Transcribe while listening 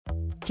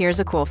Here's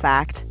a cool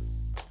fact.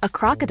 A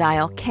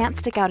crocodile can't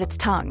stick out its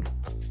tongue.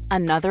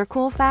 Another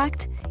cool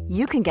fact,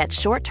 you can get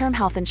short-term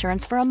health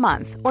insurance for a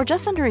month or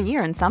just under a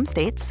year in some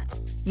states.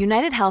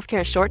 United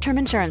Healthcare short-term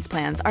insurance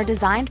plans are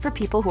designed for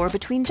people who are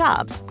between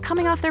jobs,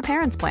 coming off their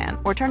parents' plan,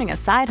 or turning a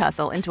side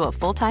hustle into a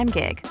full-time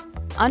gig.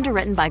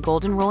 Underwritten by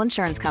Golden Rule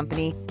Insurance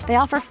Company, they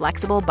offer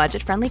flexible,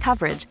 budget-friendly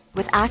coverage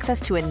with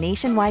access to a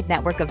nationwide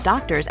network of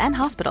doctors and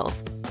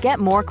hospitals. Get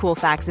more cool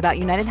facts about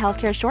United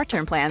Healthcare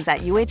short-term plans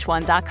at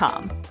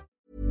uh1.com.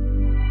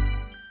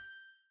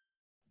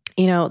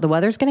 You know, the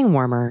weather's getting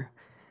warmer,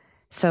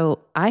 so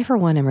I, for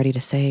one, am ready to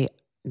say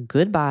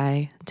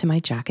goodbye to my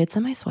jackets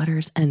and my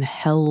sweaters and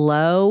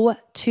hello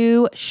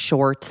to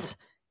shorts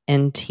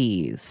and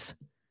tees.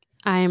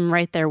 I'm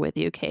right there with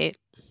you, Kate.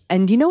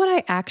 And you know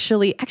what? I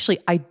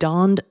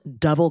donned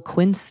double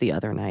quince the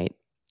other night.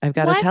 I've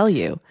got to tell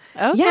you.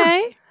 Okay.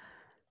 Yeah.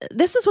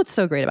 This is what's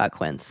so great about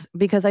quince,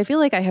 because I feel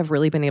like I have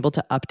really been able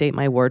to update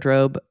my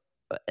wardrobe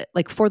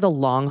like for the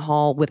long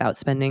haul without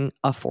spending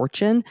a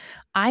fortune.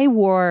 I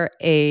wore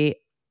a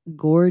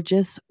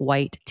gorgeous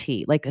white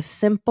tee, like a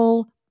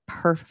simple,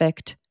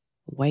 perfect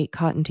white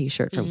cotton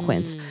t-shirt from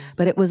Quince,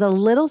 but it was a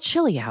little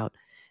chilly out.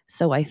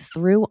 So I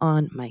threw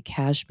on my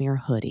cashmere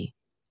hoodie,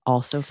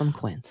 also from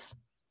Quince.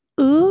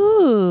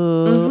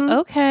 Ooh,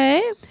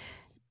 okay.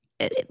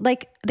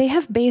 Like, they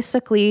have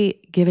basically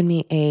given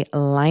me a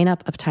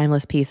lineup of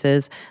timeless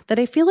pieces that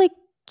I feel like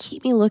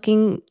keep me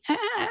looking,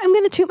 I'm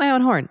going to toot my own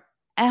horn,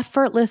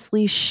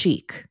 effortlessly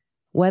chic,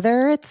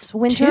 whether it's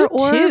winter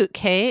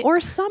or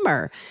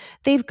summer.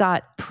 They've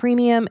got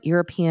premium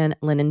European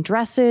linen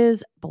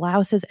dresses,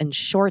 blouses, and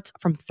shorts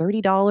from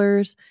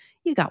 $30.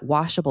 You got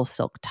washable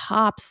silk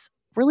tops,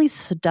 really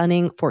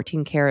stunning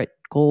 14 karat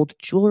gold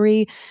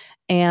jewelry,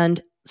 and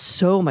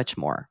so much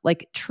more.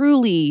 Like,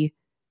 truly,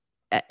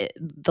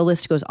 the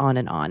list goes on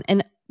and on.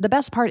 And the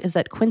best part is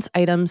that Quince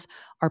items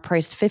are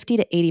priced 50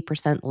 to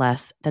 80%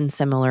 less than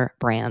similar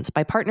brands.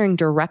 By partnering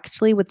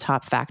directly with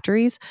top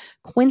factories,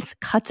 Quince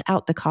cuts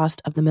out the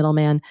cost of the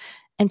middleman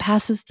and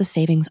passes the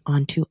savings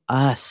on to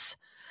us.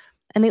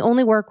 And they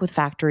only work with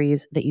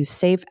factories that use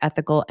safe,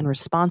 ethical, and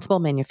responsible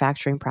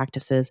manufacturing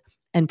practices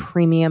and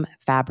premium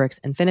fabrics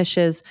and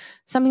finishes,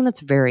 something that's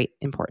very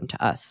important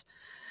to us.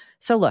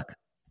 So look,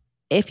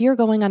 if you're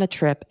going on a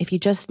trip, if you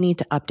just need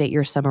to update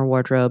your summer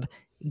wardrobe,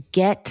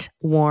 get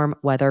warm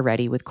weather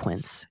ready with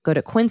Quince. Go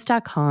to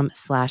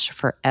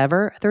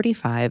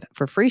quince.com/forever35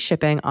 for free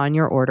shipping on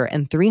your order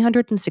and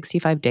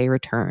 365-day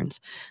returns.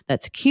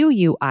 That's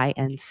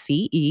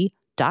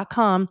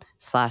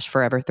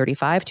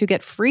QUINCE.com/forever35 to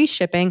get free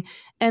shipping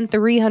and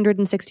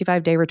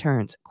 365-day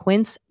returns.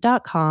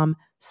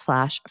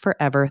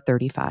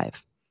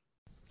 Quince.com/forever35.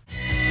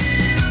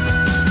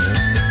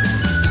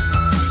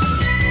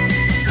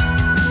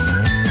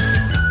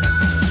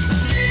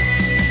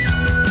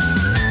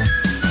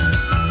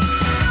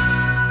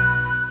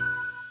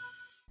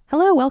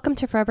 Hello, welcome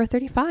to Forever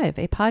 35,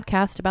 a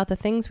podcast about the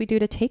things we do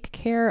to take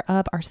care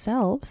of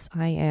ourselves.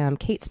 I am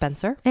Kate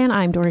Spencer. And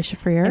I'm Dory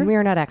Shafrir. And we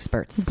are not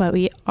experts. But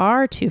we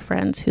are two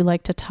friends who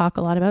like to talk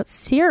a lot about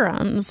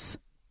serums.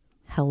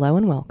 Hello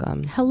and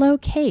welcome. Hello,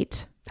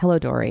 Kate. Hello,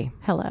 Dory.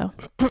 Hello.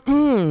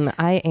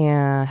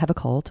 I have a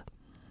cold.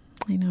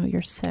 I know,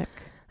 you're sick.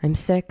 I'm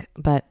sick,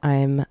 but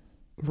I'm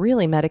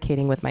really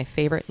medicating with my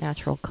favorite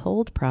natural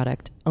cold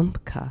product,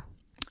 Umpka.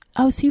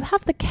 Oh, so you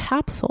have the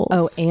capsules.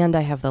 Oh, and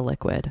I have the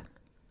liquid.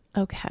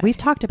 Okay. We've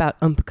talked about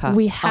Umpka on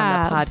the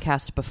have.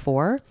 podcast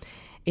before.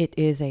 It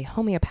is a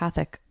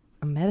homeopathic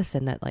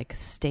medicine that like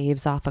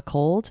staves off a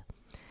cold.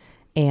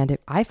 And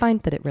I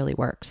find that it really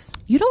works.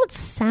 You don't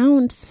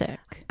sound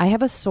sick. I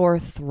have a sore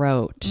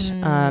throat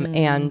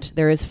and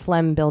there is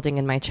phlegm building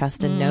in my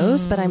chest and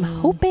nose, but I'm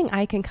hoping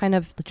I can kind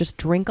of just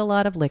drink a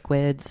lot of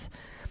liquids,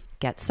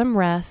 get some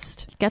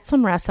rest. Get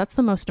some rest. That's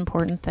the most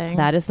important thing.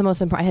 That is the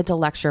most important. I had to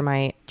lecture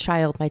my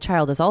child. My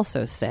child is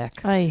also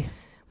sick. Aye.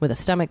 With a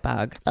stomach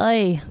bug.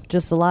 Aye.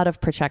 Just a lot of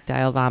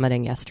projectile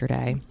vomiting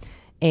yesterday.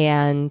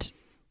 And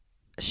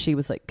she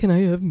was like, can I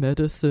have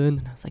medicine?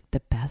 And I was like,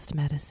 the best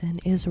medicine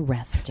is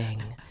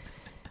resting.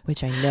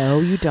 Which I know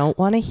you don't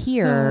want to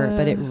hear,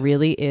 but it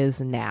really is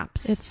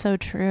naps. It's so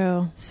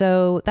true.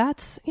 So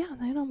that's,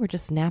 we're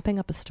just napping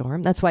up a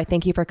storm. That's why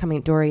thank you for coming.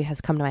 Dory has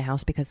come to my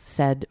house because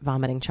said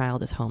vomiting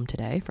child is home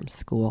today from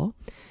school.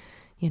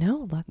 You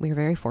know, look, we're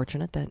very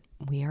fortunate that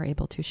we are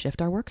able to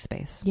shift our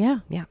workspace.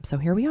 Yeah. Yeah. So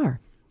here we are.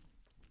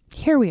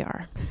 Here we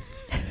are.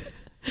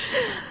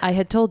 I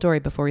had told Dory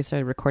before we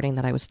started recording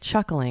that I was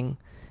chuckling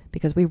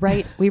because we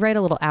write a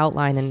little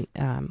outline and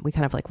we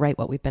kind of like write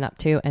what we've been up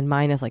to. And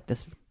mine is like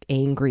this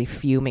angry,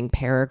 fuming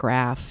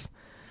paragraph.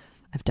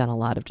 I've done a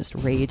lot of just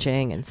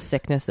raging and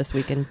sickness this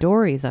week. And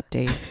Dory's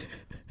update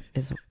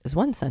is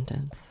one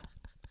sentence.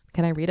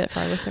 Can I read it for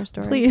our listeners,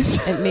 Dory?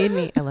 Please. It made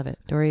me, I love it.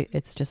 Dory,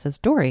 it just says,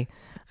 Dory,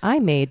 I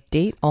made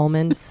date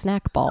almond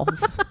snack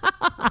balls.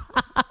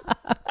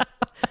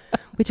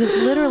 Which is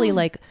literally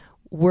like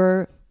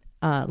we're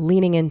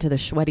leaning into the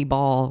sweaty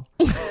ball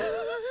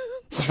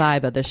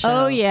vibe of the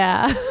show. Oh,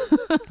 yeah.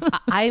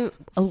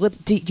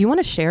 Do you want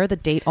to share the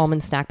date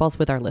almond snack balls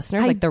with our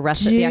listeners? Like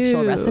the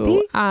actual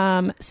recipe?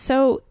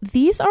 So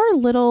these are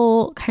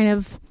little kind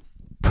of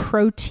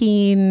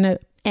protein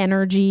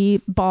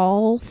energy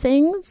ball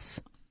things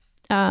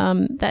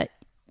that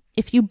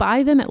if you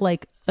buy them at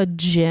like a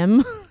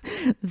gym,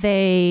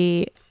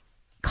 they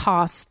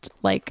cost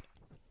like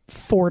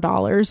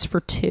 $4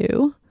 for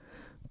 2,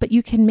 but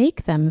you can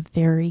make them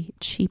very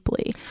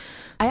cheaply.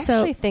 I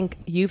actually think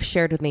you've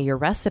shared with me your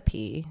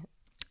recipe.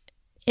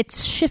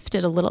 It's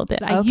shifted a little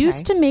bit. I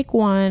used to make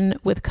one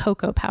with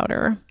cocoa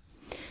powder,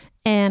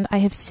 and I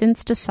have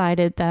since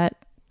decided that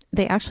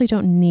they actually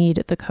don't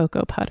need the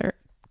cocoa powder.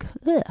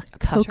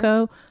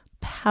 Cocoa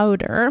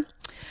powder.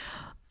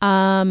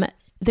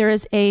 There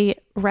is a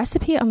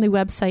recipe on the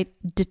website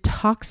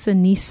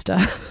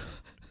Detoxinista,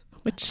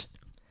 which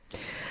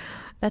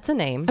that's a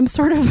name. I'm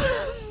sort of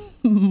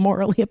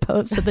morally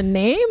opposed to the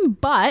name,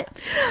 but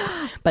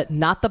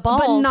not the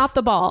balls. But not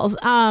the balls.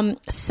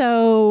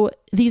 So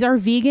these are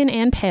vegan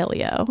and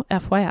paleo,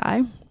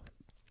 FYI.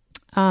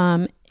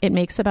 It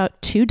makes about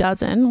 2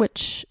 dozen,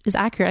 which is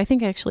accurate. I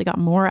think I actually got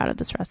more out of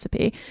this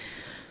recipe.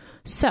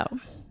 So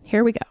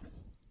here we go.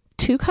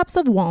 2 cups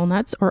of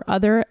walnuts or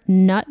other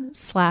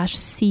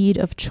nut/seed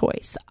of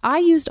choice. I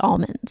used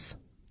almonds.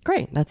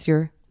 Great. That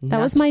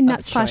was my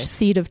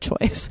nut/seed of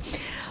choice.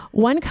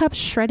 1 cup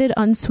shredded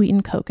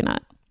unsweetened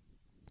coconut.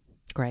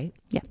 Great.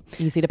 Yeah.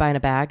 Easy to buy in a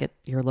bag at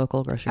your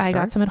local grocery store. I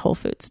got some at Whole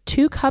Foods.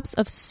 2 cups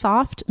of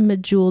soft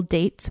medjool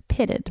dates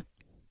pitted.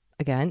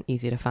 Again,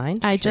 easy to find.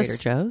 Trader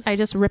Joe's. I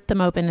just ripped them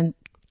open and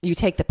you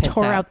take the pits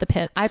tore out the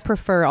pits. I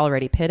prefer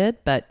already pitted,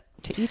 but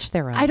to each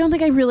their own. I don't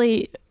think I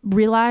really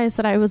realized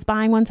that I was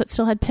buying ones that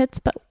still had pits,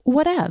 but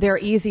whatever. They're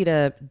easy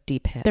to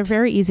de-pit. They're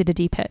very easy to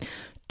de-pit.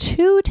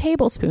 2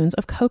 tablespoons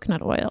of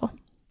coconut oil.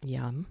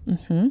 Yum.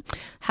 Mm-hmm.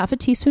 1/2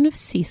 teaspoon of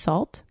sea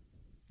salt.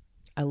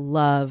 I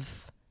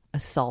love a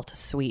salt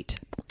sweet.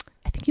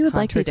 I think you would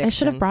like these. I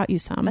should have brought you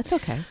some. That's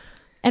okay.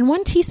 And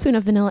 1 teaspoon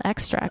of vanilla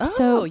extract.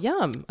 Oh,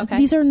 yum. Okay.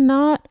 These are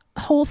not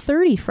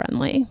Whole30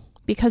 friendly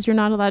because you're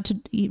not allowed to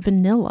eat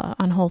vanilla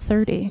on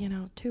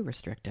Whole30. Too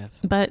restrictive.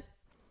 But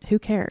who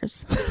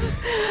cares?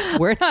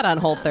 We're not on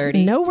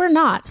Whole30. No, we're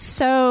not.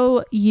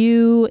 So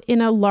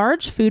in a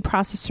large food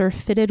processor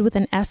fitted with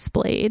an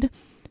S-blade,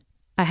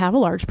 I have a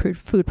large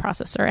food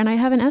processor and I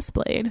have an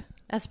S-blade.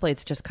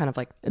 S-blade's just kind of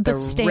like the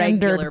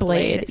standard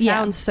blade. It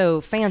sounds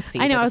so fancy.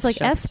 I know. I was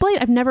like, S-blade?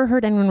 I've never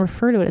heard anyone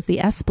refer to it as the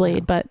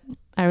S-blade, but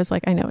I was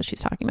like, I know what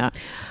she's talking about.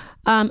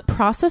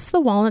 Process the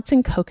walnuts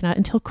and coconut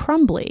until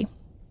crumbly.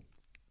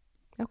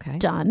 Okay.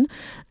 Done.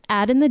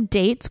 Add in the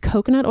dates,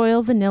 coconut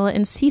oil, vanilla,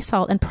 and sea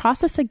salt, and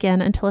process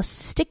again until a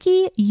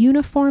sticky,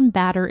 uniform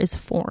batter is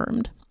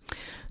formed.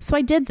 So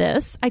I did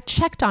this. I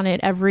checked on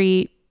it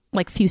every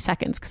few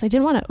seconds because I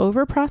didn't want to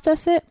over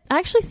process it. I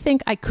actually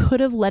think I could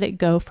have let it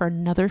go for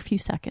another few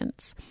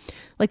seconds.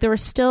 There were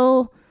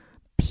still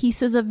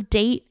pieces of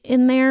date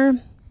in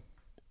there.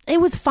 It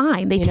was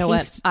fine. They know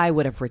what? I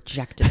would have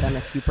rejected them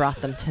if you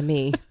brought them to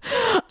me.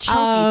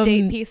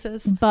 Chunky date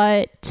pieces.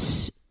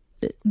 But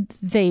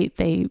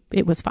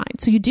it was fine.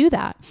 So you do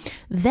that.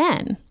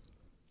 Then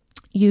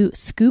you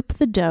scoop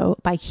the dough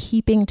by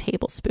heaping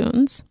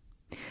tablespoons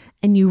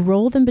and you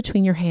roll them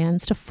between your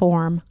hands to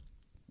form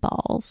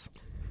balls.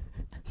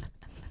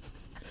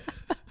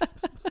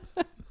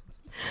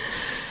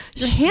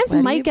 Your hands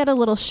might get a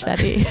little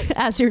sweaty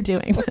as you're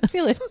doing this. I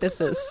feel like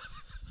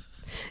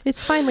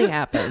it's finally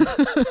happened.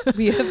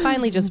 We have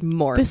finally just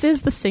morphed. This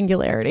is the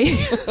singularity.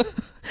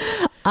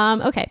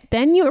 Okay.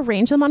 Then you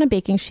arrange them on a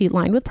baking sheet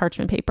lined with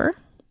parchment paper.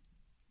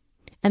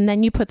 And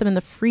then you put them in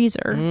the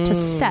freezer to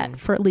set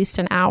for at least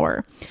an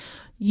hour.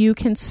 You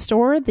can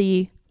store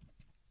the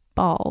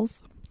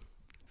balls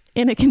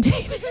in a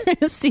container,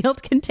 a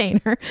sealed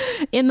container,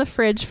 in the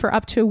fridge for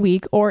up to a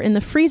week or in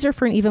the freezer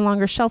for an even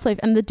longer shelf life.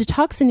 And the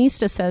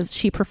Detoxinista says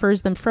she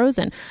prefers them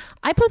frozen.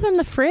 I put them in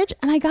the fridge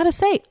and I gotta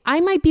say,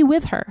 I might be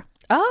with her.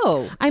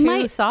 Oh,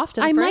 soft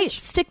in the I fridge? might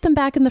stick them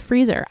back in the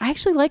freezer. I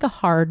actually like a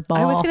hard ball.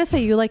 I was going to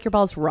say, you like your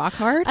balls rock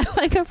hard? I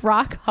like a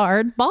rock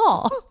hard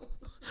ball.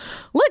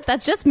 Look,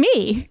 that's just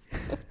me.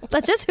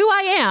 That's just who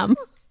I am.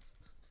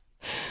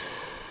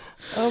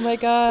 Oh my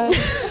God.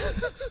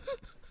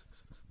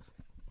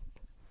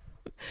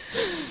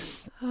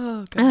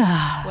 Oh,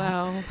 God.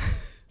 Wow.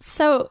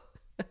 So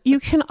you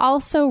can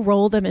also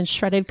roll them in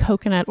shredded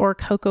coconut or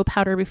cocoa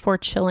powder before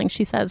chilling,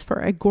 she says, for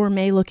a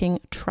gourmet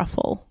looking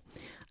truffle.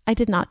 I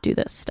did not do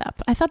this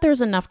step. I thought there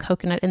was enough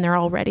coconut in there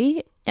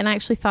already. And I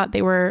actually thought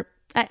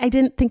I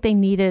didn't think they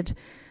needed,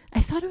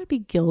 I thought it would be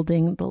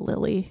gilding the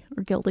lily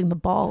or gilding the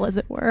ball, as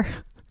it were.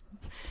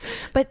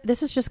 But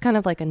this is just kind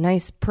of like a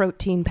nice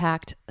protein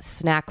packed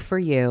snack for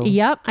you.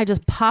 Yep. I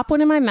just pop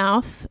one in my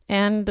mouth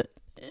and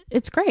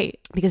it's great.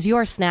 Because you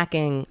are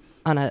snacking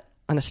on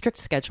a strict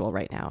schedule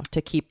right now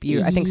to keep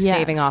you, I think,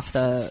 staving off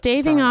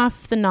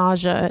the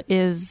nausea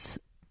is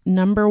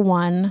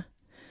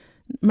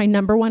my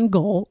number one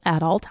goal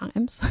at all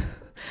times.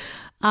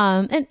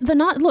 And the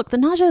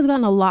nausea has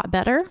gotten a lot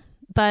better,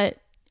 but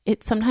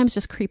it sometimes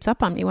just creeps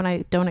up on me when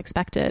I don't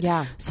expect it.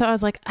 Yeah. So I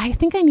was like, I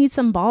think I need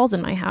some balls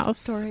in my house.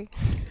 Story.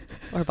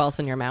 Or balls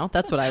in your mouth.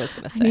 That's what I was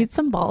going to say. I need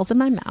some balls in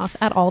my mouth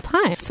at all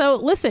times. So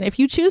listen, if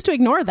you choose to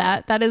ignore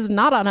that, that is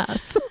not on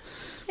us.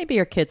 Maybe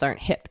your kids aren't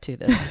hip to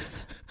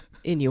this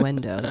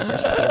innuendo that we're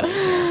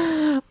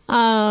spewing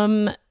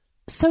here.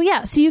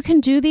 So you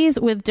can do these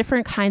with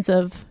different kinds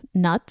of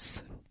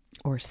nuts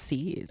or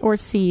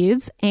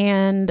seeds.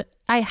 And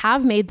I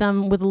have made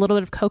them with a little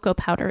bit of cocoa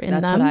powder in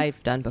them. That's what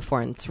I've done before,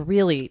 and it's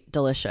really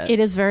delicious. It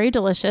is very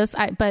delicious.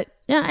 But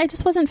I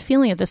just wasn't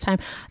feeling it this time.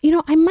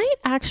 I might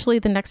actually,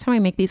 the next time I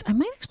make these, I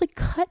might actually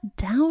cut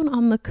down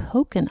on the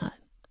coconut.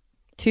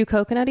 Too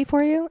coconutty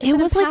for you? It's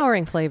an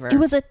empowering flavor. It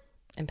was a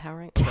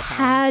empowering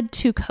tad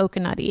too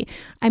coconutty.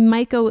 I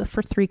might go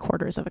for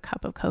 3/4 of a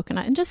cup of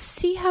coconut and just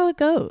see how it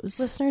goes.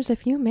 Listeners,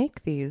 if you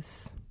make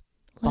these,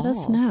 let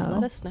us know.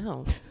 Let us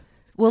know.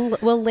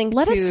 We'll link.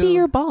 Let us see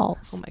your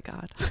balls. Oh my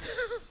God.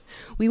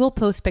 We will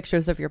post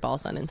pictures of your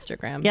balls on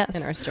Instagram. Yes.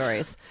 In our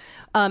stories.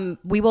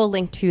 We will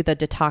link to the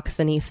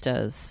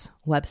Detoxinistas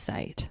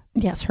website.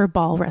 Yes, her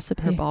ball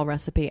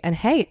recipe. And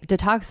hey,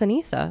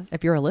 Detoxinista,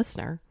 if you're a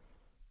listener,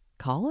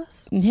 call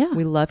us. Yeah.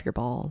 We love your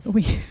balls.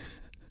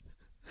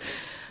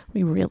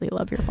 We really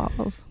love your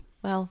balls.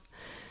 Well,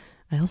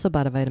 I also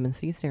bought a vitamin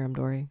C serum,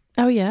 Dory.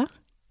 Oh, yeah?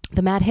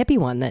 The Mad Hippie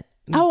one that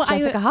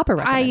Jessica Hopper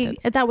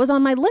recommended. That was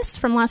on my list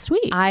from last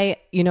week.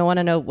 Want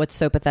to know what's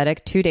so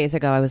pathetic? 2 days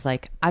ago, I was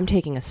like, I'm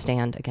taking a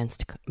stand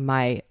against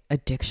my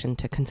addiction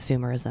to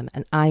consumerism,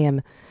 and I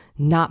am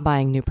not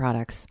buying new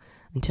products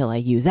until I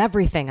use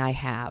everything I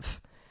have.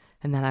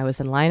 And then I was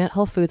in line at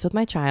Whole Foods with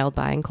my child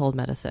buying cold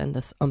medicine,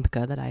 this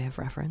Umpka that I have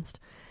referenced.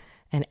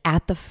 And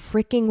at the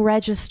freaking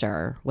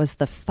register was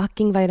the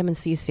fucking vitamin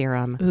C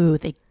serum. Ooh,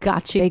 they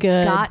got you They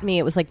good. got me.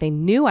 It was like they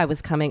knew I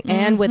was coming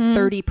and with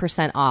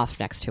 30% off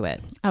next to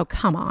it. Oh,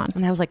 come on.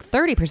 And I was like,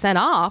 30%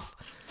 off?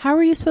 How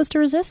are you supposed to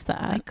resist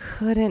that? I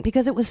couldn't,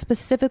 because it was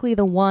specifically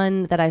the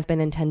one that I've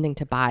been intending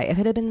to buy. If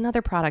it had been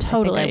another product,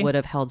 I think I would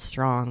have held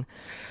strong.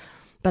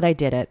 But I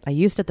did it. I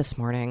used it this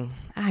morning.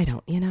 I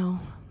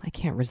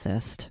can't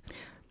resist.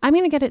 I'm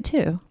going to get it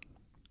too.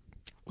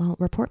 Well,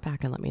 report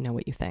back and let me know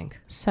what you think.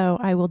 So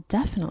I will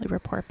definitely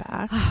report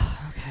back.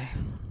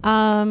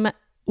 Okay.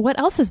 What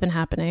else has been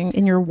happening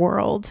in your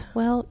world?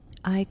 Well,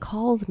 I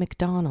called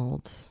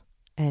McDonald's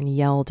and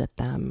yelled at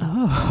them.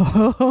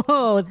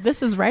 Oh,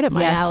 this is right up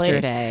my alley.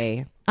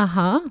 Yesterday.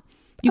 Uh-huh.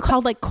 You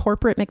called like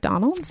corporate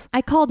McDonald's?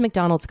 I called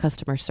McDonald's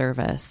customer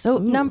service. So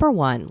number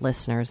one,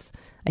 listeners,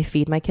 I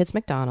feed my kids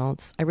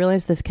McDonald's. I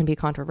realize this can be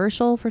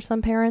controversial for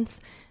some parents.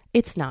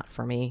 It's not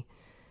for me.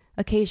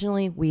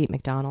 Occasionally we eat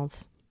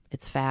McDonald's.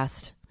 It's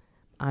fast.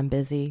 I'm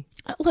busy.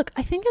 Look,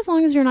 I think as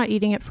long as you're not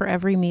eating it for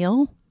every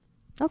meal.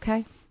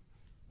 Okay.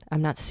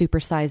 I'm not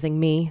supersizing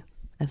me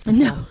as the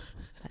film.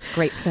 That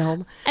great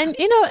film. And,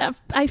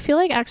 I feel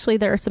like actually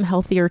there are some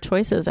healthier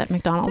choices at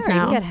McDonald's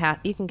now.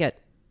 You can get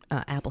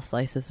apple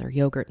slices or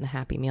yogurt in the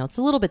Happy Meal. It's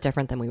a little bit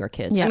different than we were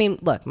kids. Yep. I mean,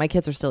 look, my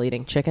kids are still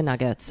eating chicken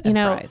nuggets and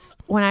fries.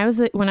 When I was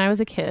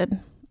a kid,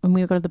 when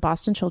we would go to the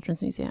Boston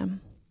Children's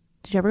Museum.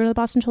 Did you ever go to the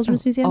Boston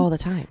Children's Museum? All the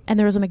time. And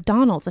there was a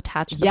McDonald's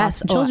attached to the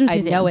Boston Children's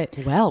Museum. I know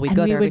it well. We'd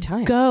go there every time.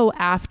 We would go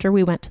after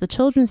we went to the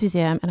Children's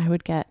Museum, and I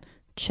would get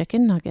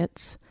chicken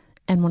nuggets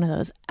and one of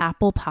those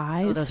apple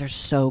pies. Oh, those are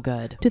so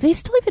good. Do they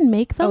still even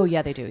make them? Oh,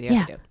 yeah, they do.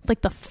 Yeah, they do.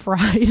 Like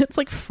it's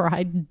like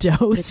fried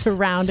dough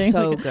surrounding.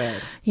 So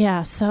good.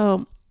 Yeah,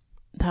 so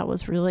that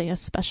was really a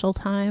special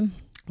time.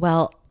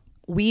 Well,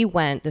 we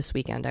went this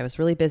weekend. I was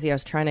really busy. I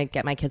was trying to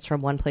get my kids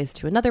from one place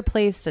to another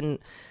place and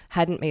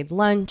hadn't made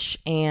lunch.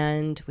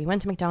 And we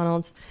went to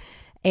McDonald's.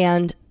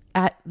 And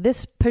at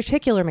this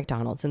particular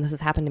McDonald's, and this has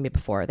happened to me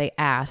before, they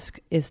ask,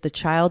 is the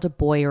child a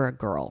boy or a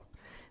girl?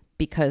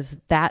 Because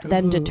that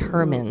then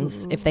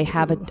determines if they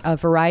have a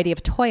variety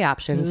of toy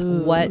options,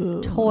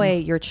 what toy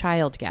your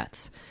child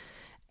gets.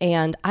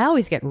 And I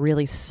always get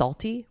really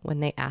salty when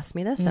they ask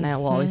me this. And I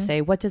will always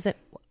say, what does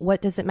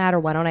it matter?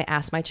 Why don't I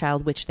ask my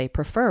child which they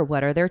prefer?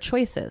 What are their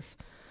choices?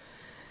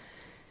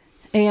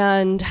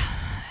 And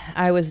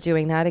I was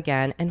doing that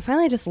again. And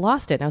finally I just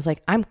lost it. And I was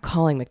like, I'm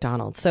calling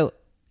McDonald's. So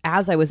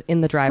as I was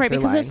in the drive-thru line.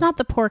 Right, because it's not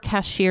the poor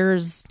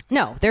cashier's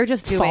No, they're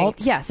just doing...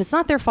 fault. Yes, it's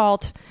not their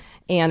fault.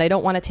 And I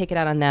don't want to take it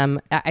out on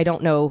them. I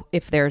don't know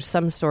if there's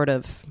some sort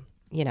of,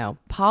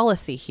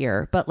 policy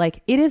here. But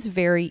it is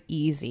very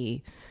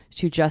easy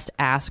to just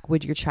ask,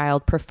 would your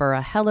child prefer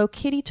a Hello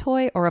Kitty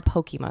toy or a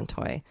Pokemon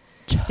toy?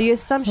 The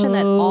assumption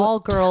that all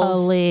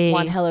girls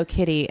want Hello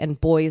Kitty and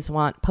boys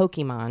want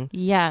Pokemon.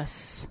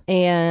 Yes.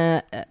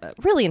 And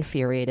really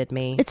infuriated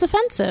me. It's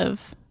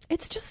offensive.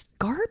 It's just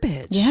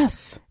garbage.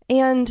 Yes.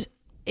 And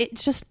it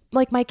just,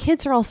 my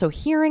kids are also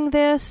hearing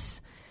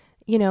this,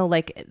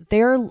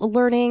 they're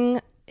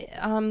learning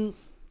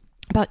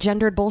about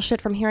gendered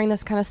bullshit from hearing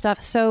this kind of stuff.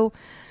 So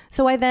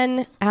I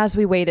then, as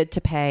we waited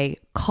to pay,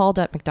 called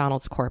up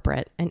McDonald's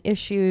corporate and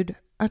issued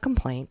a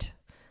complaint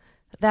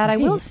that I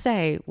will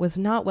say was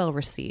not well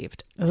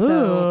received. Ooh.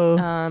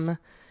 So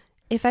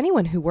if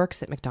anyone who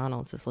works at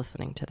McDonald's is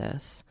listening to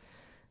this,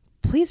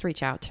 please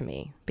reach out to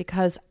me,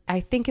 because I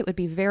think it would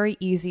be very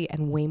easy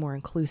and way more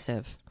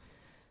inclusive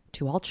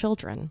to all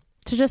children.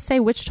 To just say,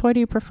 which toy do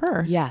you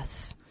prefer?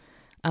 Yes.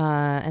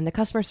 And the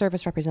customer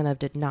service representative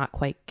did not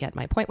quite get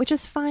my point, which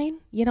is fine.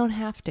 You don't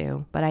have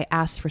to. But I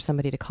asked for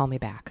somebody to call me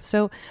back.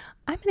 So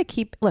I'm going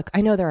to look,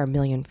 I know there are a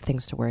million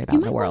things to worry about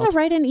in the world. You might want to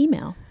write an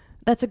email.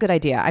 That's a good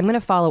idea. I'm going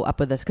to follow up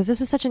with this because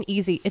this is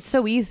it's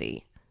so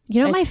easy.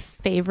 You know, my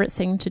favorite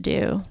thing to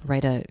do?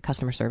 Write a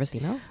customer service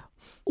email.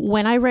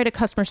 When I write a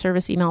customer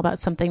service email about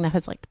something that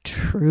has like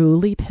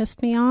truly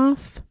pissed me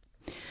off,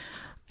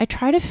 I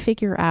try to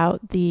figure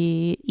out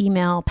the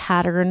email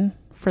pattern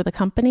for the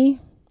company.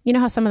 You know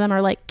how some of them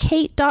are like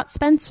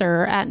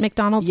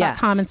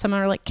kate.spencer@mcdonalds.com, and some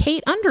are like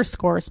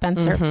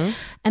Kate_Spencer. Mm-hmm.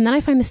 And then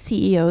I find the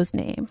CEO's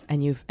name.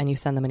 And you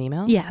send them an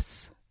email?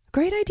 Yes.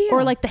 Great idea.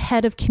 Or like the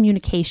head of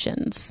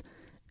communications.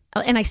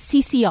 And I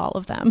CC all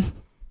of them.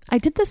 I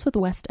did this with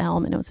West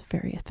Elm and it was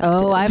very effective.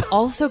 Oh, I've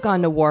also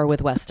gone to war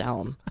with West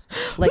Elm.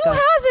 Like Who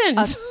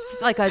hasn't?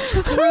 Like a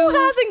true Who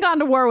hasn't gone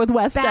to war with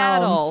West Elm?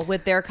 Battle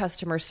with their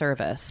customer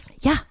service.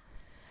 Yeah.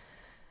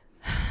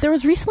 There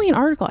was recently an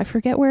article, I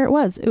forget where it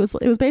was. It was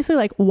basically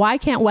like, why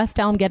can't West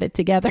Elm get it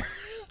together?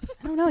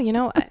 I don't know. You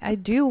know, I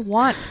do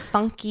want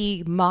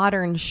funky,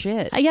 modern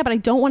shit. Yeah, but I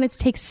don't want it to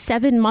take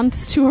 7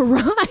 months to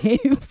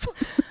arrive.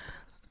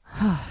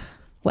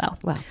 Well,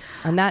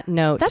 on that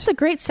note, that's a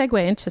great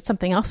segue into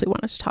something else we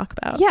wanted to talk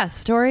about. Yes,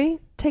 Story,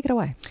 take it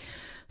away.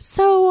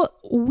 So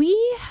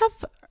we've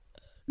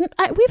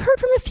heard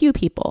from a few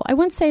people. I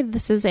wouldn't say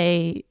this is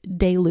a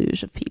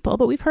deluge of people,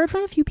 but we've heard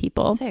from a few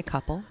people. I'd say a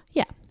couple.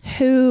 Yeah.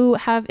 Who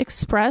have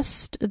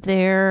expressed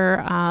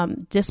their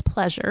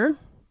displeasure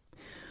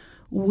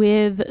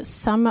with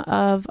some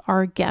of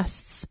our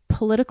guests'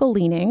 political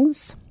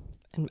leanings.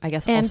 And I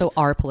guess also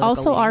our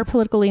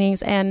political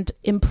leanings, and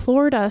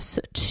implored us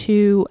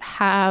to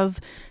have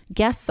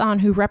guests on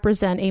who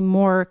represent a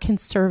more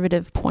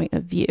conservative point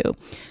of view,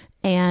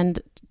 and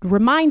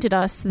reminded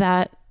us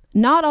that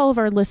not all of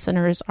our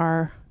listeners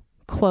are,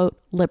 quote,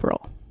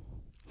 liberal.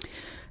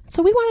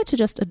 So we wanted to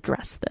just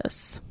address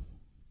this.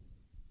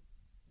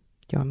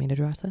 Do you want me to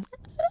address it?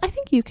 I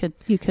think you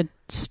could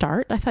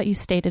start. I thought you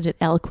stated it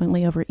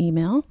eloquently over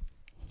email.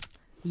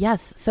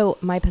 Yes. So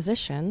my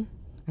position,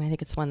 and I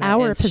think it's one that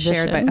is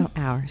shared by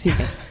excuse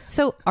me.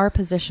 So our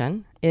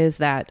position is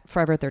that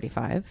Forever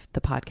 35,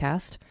 the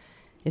podcast,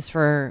 is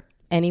for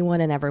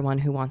anyone and everyone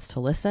who wants to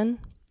listen,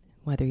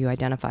 whether you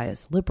identify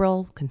as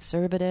liberal,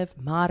 conservative,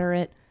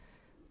 moderate,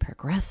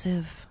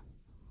 progressive,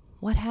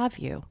 what have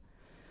you.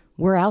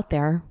 We're out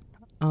there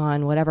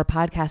on whatever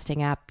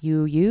podcasting app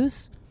you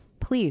use.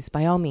 Please,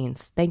 by all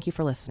means, thank you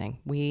for listening.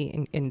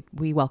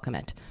 We welcome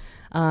it.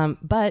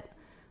 But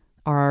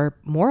our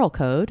moral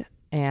code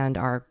and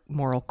our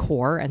moral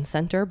core and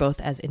center,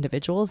 both as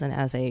individuals and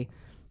as a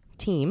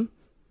team,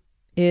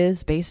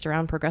 is based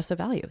around progressive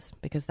values,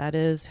 because that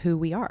is who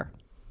we are.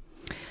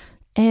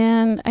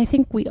 And I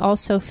think we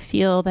also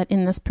feel that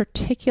in this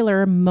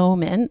particular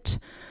moment,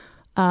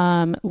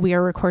 we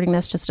are recording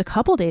this just a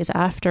couple days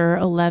after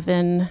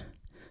 11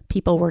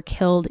 people were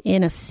killed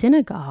in a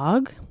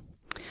synagogue.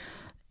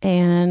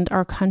 And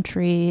our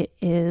country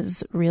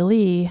is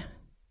really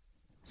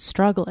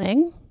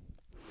struggling.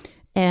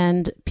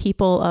 And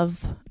people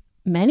of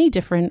many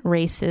different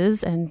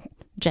races and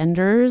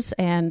genders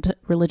and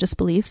religious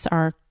beliefs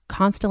are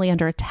constantly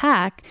under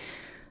attack,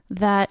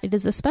 that it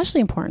is especially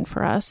important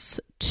for us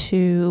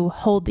to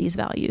hold these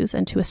values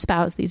and to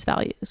espouse these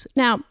values.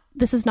 Now,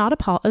 this is not a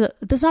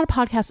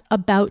podcast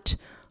about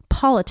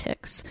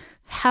politics.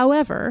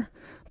 However,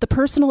 the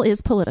personal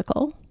is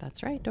political.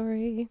 That's right,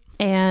 Dory.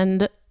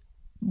 And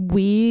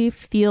we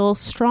feel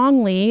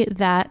strongly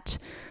that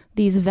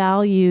these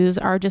values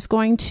are just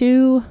going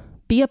to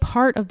be a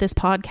part of this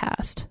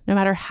podcast, no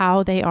matter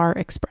how they are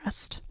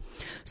expressed.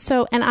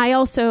 So, and I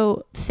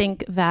also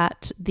think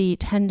that the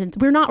tendency,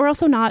 we're not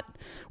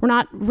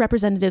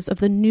representatives of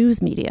the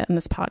news media in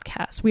this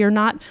podcast. We are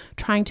not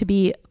trying to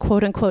be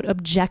quote unquote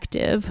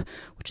objective,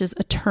 which is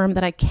a term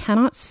that I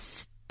cannot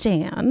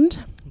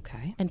stand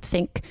and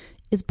think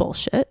is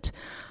bullshit,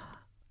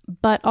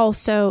 but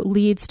also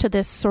leads to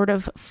this sort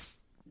of,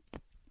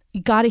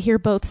 you got to hear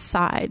both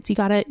sides. You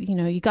got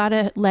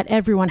to let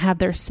everyone have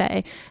their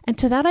say. And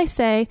to that I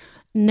say,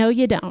 no,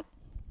 you don't.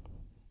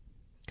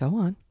 Go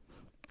on.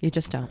 You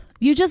just don't.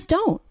 You just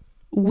don't.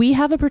 We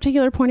have a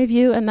particular point of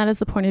view, and that is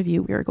the point of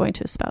view we are going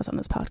to espouse on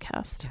this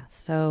podcast. Yeah,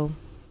 so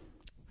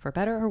for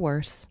better or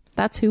worse,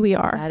 that's who we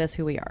are. That is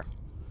who we are.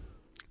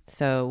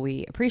 So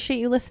we appreciate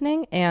you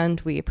listening, and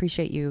we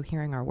appreciate you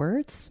hearing our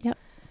words. Yep.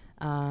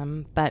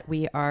 But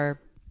we are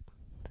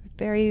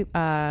very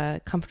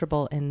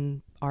comfortable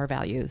in our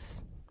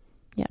values.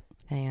 Yep.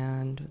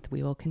 And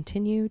we will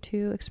continue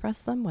to express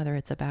them, whether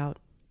it's about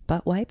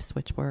butt wipes,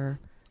 which we're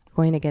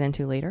going to get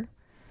into later,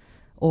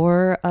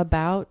 or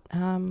about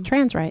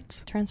trans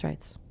rights,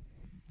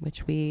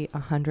 which we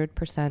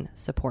 100%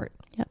 support.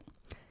 Yep.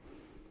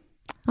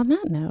 On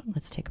that note,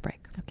 let's take a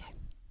break. Okay.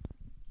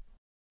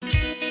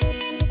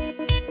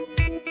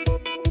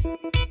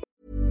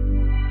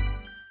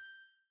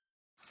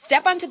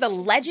 Step onto the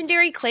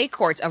legendary clay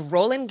courts of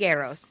Roland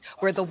Garros,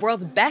 where the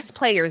world's best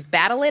players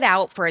battle it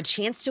out for a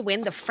chance to win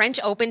the French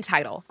Open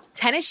title.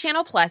 Tennis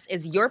Channel Plus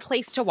is your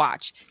place to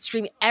watch.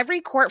 Stream every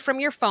court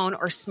from your phone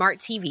or smart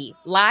TV,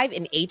 live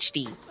in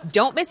HD.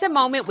 Don't miss a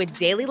moment with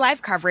daily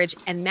live coverage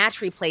and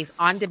match replays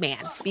on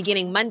demand,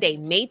 beginning Monday,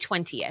 May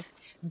 20th.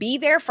 Be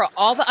there for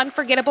all the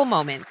unforgettable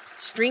moments.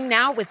 Stream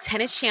now with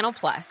Tennis Channel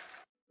Plus.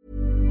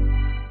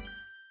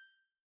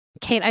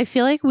 Kate, I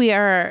feel like we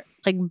are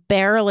like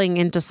barreling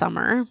into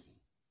summer.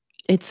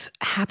 It's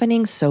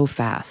happening so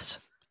fast.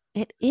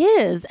 It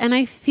is. And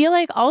I feel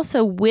like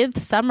also with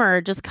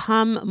summer just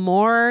come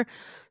more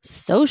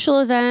social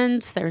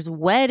events. There's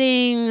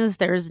weddings,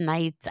 there's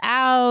nights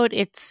out,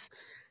 it's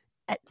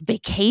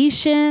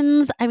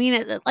vacations. I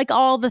mean, like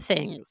all the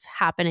things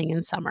happening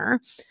in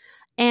summer.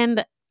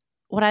 And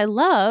what I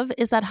love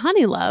is that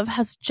Honeylove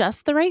has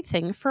just the right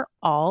thing for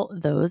all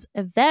those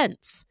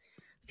events.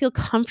 Feel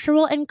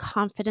comfortable and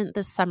confident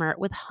this summer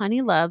with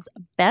Honeylove's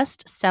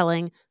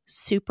best-selling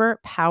Super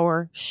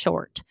Power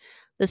Short.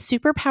 The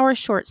Super Power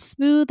Short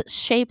smooths,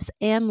 shapes,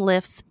 and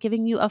lifts,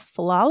 giving you a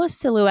flawless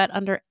silhouette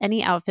under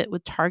any outfit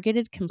with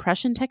targeted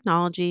compression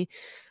technology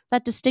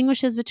that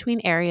distinguishes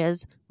between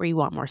areas where you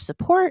want more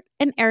support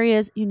and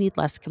areas you need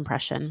less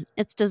compression.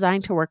 It's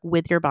designed to work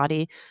with your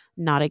body,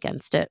 not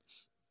against it.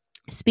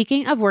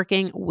 Speaking of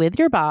working with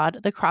your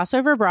bod, the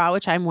crossover bra,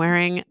 which I'm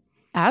wearing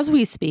as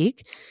we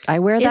speak. I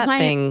wear that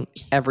thing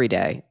every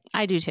day.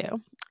 I do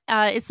too.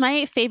 It's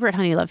my favorite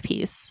Honeylove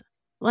piece.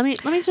 Let me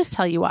just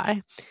tell you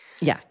why.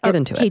 Yeah, get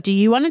into it. Okay, do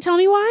you want to tell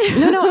me why?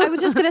 No, I was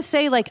just going to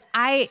say, like,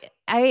 I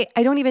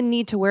don't even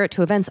need to wear it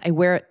to events. I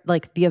wear it,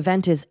 like, the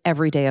event is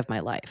every day of my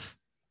life.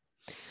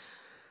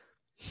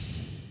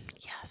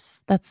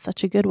 Yes, that's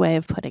such a good way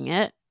of putting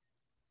it.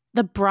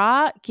 The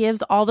bra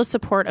gives all the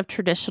support of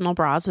traditional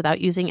bras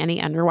without using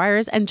any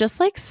underwires. And just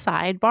like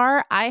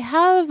sidebar, I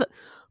have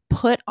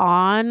put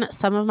on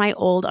some of my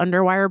old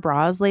underwire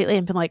bras lately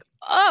and been like,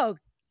 oh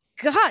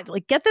God,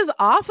 like get this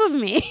off of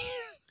me.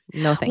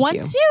 No, thank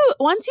you.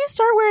 Once you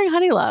start wearing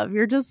Honeylove,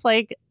 you're just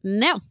like,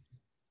 no,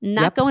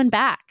 not going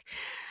back.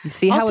 You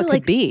see how it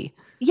could be.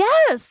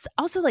 Yes.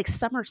 Also like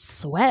summer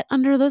sweat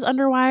under those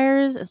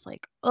underwires is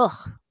like,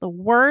 ugh, the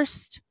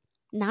worst.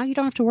 Now you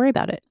don't have to worry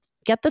about it.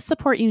 Get the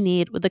support you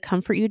need with the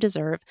comfort you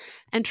deserve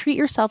and treat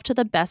yourself to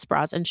the best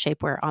bras and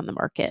shapewear on the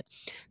market.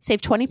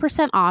 Save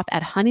 20% off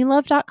at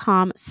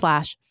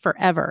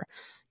honeylove.com/forever.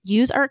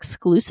 Use our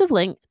exclusive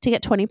link to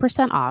get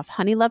 20% off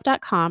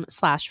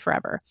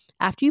honeylove.com/forever.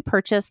 After you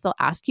purchase, they'll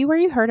ask you where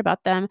you heard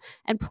about them,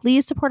 and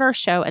please support our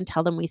show and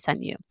tell them we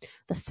sent you.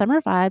 The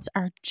summer vibes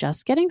are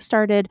just getting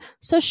started,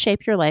 so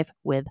shape your life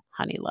with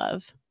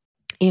Honeylove.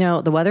 You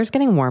know, the weather's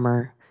getting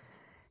warmer,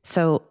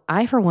 so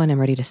I, for one, am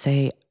ready to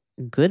say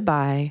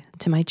goodbye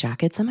to my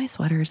jackets and my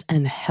sweaters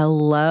and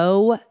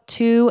hello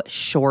to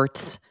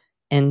shorts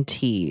and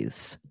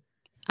tees.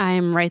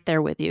 I'm right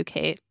there with you,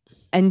 Kate.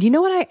 And you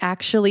know what? I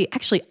actually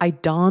I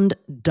donned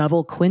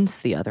double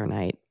quince the other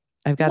night.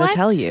 I've got to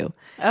tell you.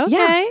 Okay.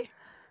 Yeah.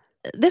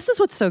 This is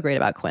what's so great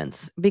about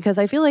quince, because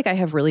I feel like I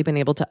have really been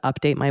able to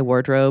update my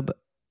wardrobe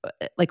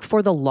like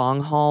for the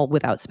long haul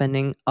without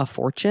spending a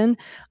fortune.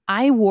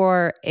 I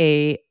wore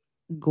a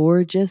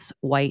gorgeous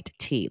white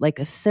tee, like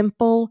a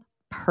simple,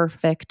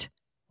 perfect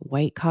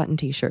white cotton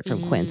t-shirt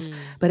from Quince,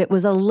 but it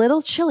was a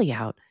little chilly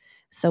out.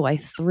 So I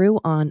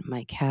threw on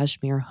my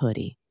cashmere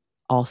hoodie,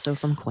 also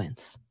from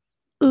Quince.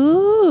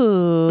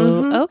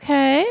 Ooh,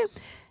 okay.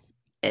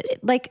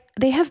 Like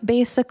they have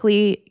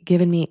basically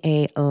given me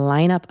a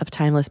lineup of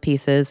timeless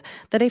pieces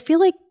that I feel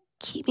like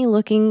keep me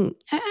looking,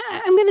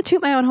 I'm going to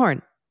toot my own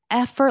horn,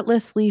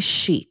 effortlessly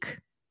chic.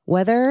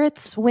 Whether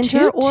it's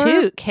winter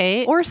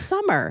or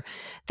summer.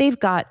 They've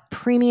got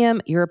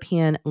premium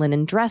European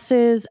linen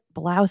dresses,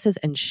 blouses,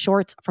 and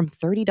shorts from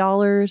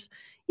 $30.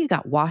 You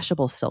got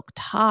washable silk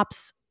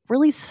tops,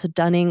 really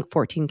stunning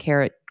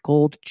 14-karat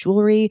gold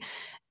jewelry,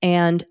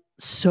 and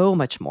so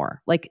much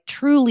more. Like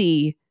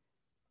truly,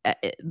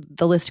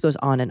 the list goes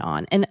on and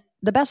on. And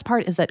the best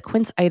part is that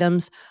Quince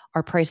items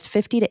are priced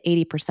 50 to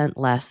 80%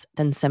 less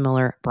than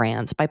similar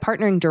brands. By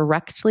partnering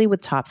directly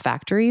with top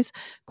factories,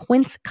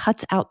 Quince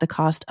cuts out the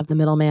cost of the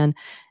middleman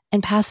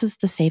and passes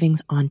the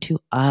savings on to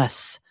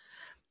us.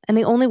 And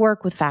they only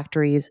work with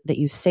factories that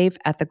use safe,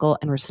 ethical,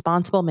 and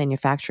responsible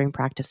manufacturing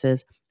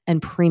practices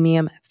and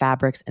premium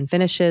fabrics and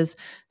finishes,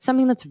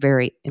 something that's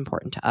very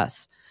important to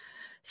us.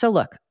 So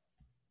look,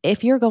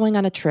 if you're going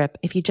on a trip,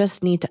 if you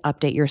just need to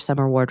update your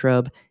summer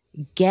wardrobe,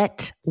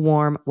 get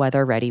warm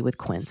weather ready with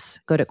Quince.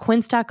 Go to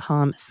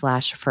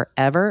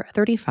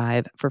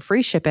quince.com/forever35 for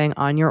free shipping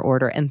on your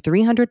order and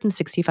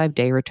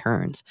 365-day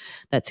returns.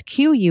 That's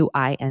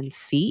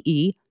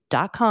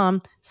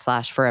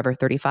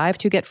QUINCE.com/forever35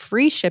 to get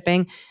free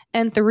shipping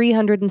and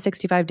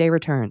 365-day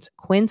returns.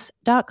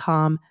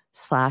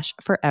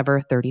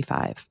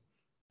 Quince.com/forever35.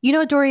 You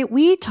know, Doree,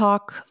 we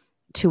talk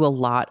to a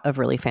lot of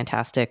really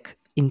fantastic,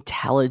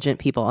 intelligent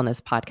people on this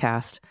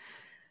podcast.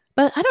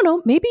 But I don't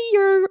know, maybe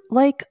you're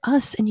like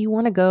us and you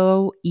want to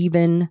go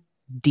even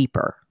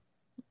deeper.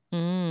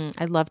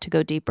 I'd love to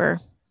go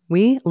deeper.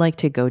 We like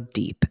to go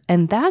deep,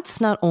 and that's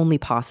not only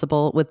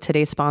possible with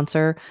today's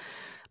sponsor,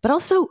 but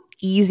also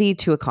easy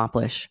to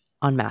accomplish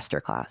on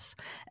Masterclass.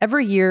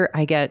 Every year,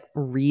 I get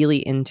really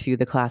into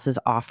the classes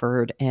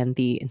offered and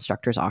the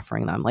instructors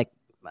offering them. Like,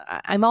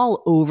 I'm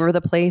all over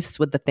the place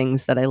with the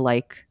things that I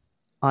like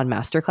on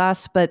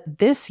Masterclass, but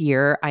this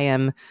year I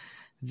am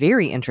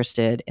very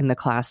interested in the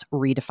class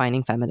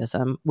Redefining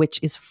Feminism, which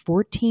is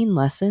 14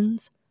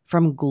 lessons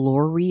from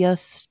Gloria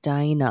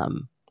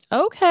Steinem.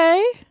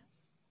 Okay.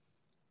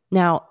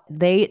 Now,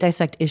 they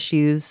dissect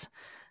issues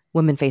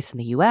women face in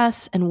the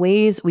US and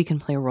ways we can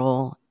play a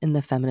role in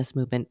the feminist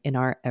movement in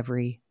our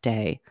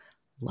everyday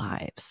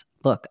lives.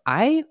 Look,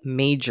 I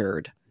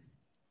majored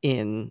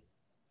in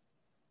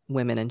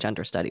women and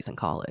gender studies in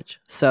college,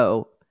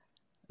 so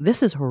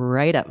this is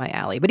right up my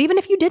alley. But even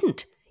if you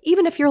didn't,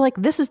 even if you're like,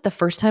 this is the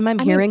first time I'm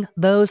hearing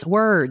those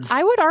words.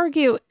 I would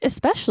argue,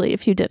 especially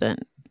if you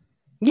didn't.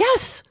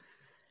 Yes.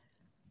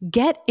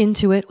 Get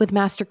into it with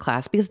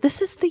Masterclass, because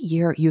this is the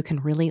year you can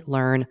really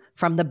learn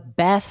from the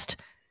best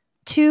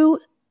to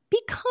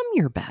become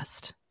your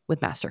best with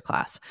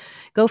Masterclass.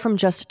 Go from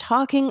just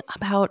talking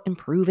about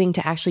improving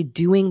to actually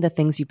doing the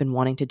things you've been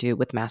wanting to do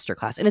with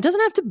Masterclass. And it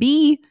doesn't have to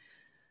be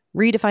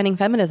redefining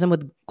feminism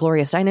with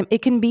Gloria Steinem.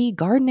 It can be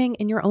gardening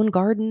in your own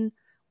garden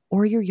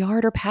or your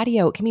yard or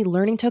patio. It can be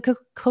learning to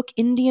cook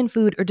Indian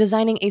food or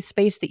designing a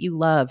space that you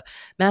love.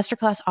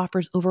 Masterclass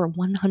offers over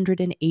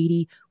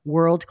 180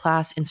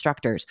 world-class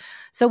instructors.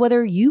 So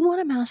whether you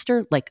want to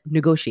master like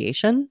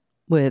negotiation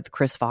with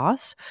Chris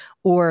Voss,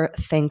 or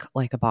think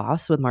like a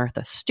boss with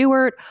Martha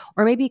Stewart,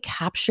 or maybe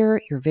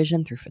capture your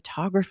vision through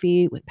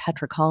photography with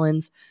Petra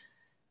Collins,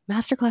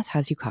 Masterclass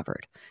has you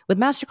covered. With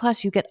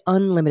Masterclass, you get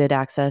unlimited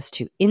access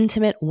to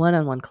intimate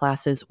one-on-one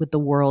classes with the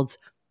world's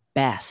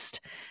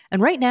best.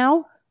 And right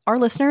now, our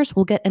listeners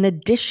will get an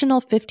additional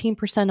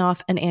 15%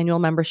 off an annual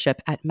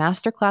membership at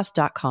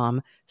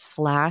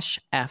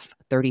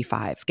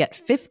masterclass.com/F35. Get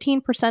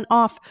 15%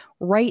 off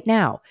right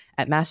now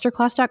at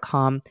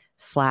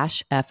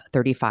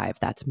masterclass.com/F35.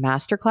 That's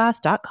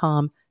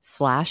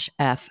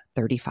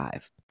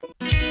masterclass.com/F35.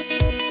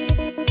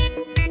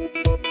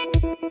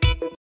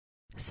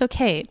 So,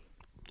 Kate.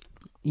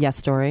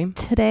 Yes, Dory.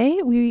 Today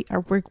we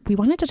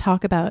wanted to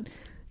talk about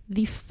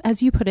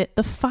as you put it,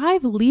 the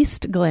 5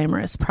 least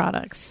glamorous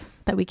products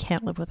that we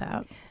can't live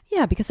without.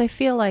 Yeah, because I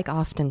feel like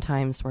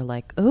oftentimes we're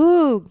like,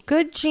 ooh,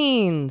 good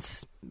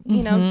genes.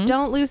 You know,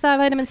 don't lose that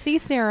vitamin C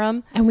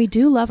serum. And we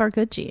do love our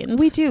good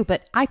genes. We do,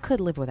 but I could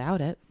live without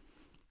it.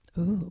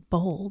 Ooh,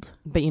 bold.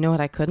 But you know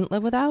what I couldn't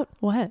live without?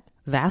 What?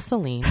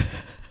 Vaseline.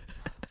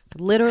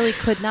 Literally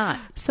could not.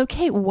 So,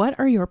 Kate, what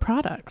are your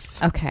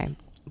products? Okay.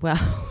 Well,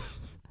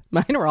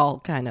 mine are all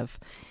kind of,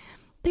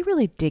 they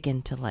really dig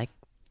into like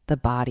the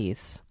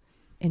body's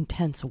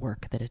intense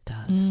work that it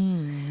does.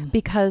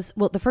 Because,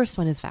 well, the first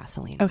one is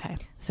Vaseline. Okay.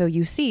 So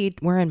you see,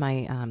 we're in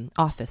my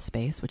office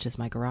space, which is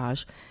my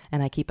garage,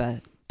 and I keep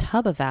a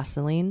tub of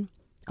Vaseline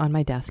on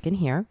my desk in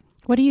here.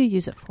 What do you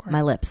use it for?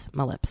 My lips.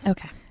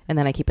 Okay. And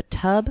then I keep a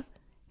tub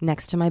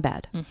next to my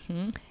bed.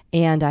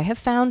 And I have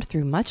found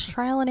through much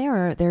trial and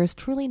error, there is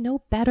truly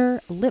no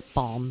better lip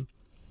balm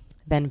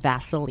than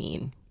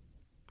Vaseline.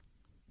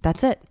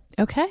 That's it.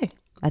 Okay.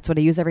 That's what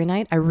I use every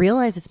night. I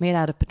realize it's made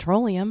out of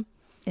petroleum.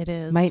 It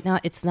is.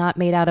 It's not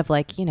made out of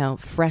like, you know,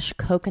 fresh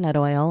coconut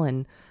oil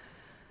and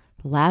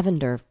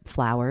lavender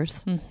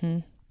flowers.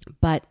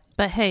 But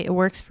hey, it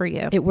works for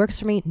you. It works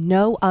for me.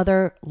 No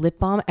other lip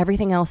balm.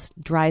 Everything else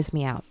dries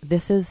me out.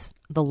 This is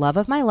the love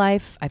of my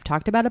life. I've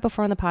talked about it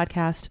before on the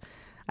podcast.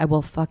 I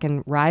will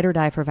fucking ride or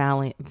die for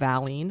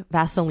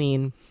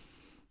Vaseline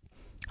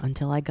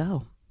until I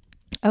go.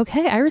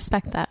 Okay, I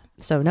respect that.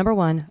 So number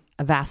 1,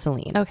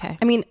 Vaseline. Okay.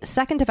 I mean,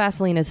 second to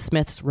Vaseline is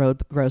Smith's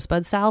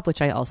Rosebud Salve,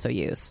 which I also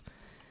use.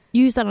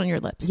 You use that on your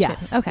lips,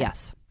 yes, too. Okay.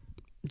 Yes.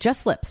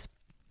 Just lips.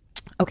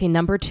 Okay,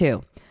 number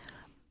 2.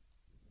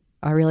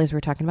 I realize we're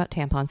talking about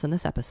tampons in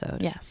this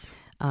episode. Yes.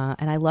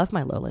 And I love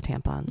my Lola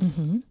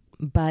tampons.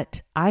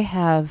 But I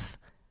have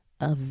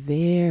a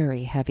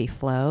very heavy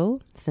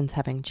flow since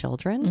having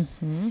children.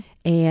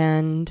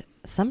 And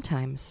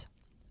sometimes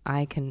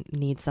I can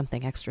need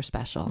something extra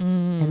special.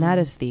 And that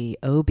is the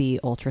OB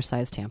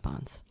ultra-sized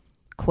tampons.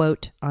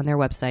 Quote on their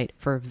website,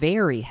 for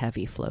very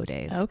heavy flow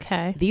days.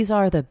 Okay. These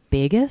are the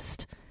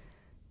biggest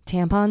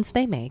tampons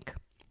they make.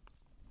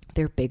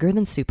 They're bigger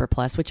than Super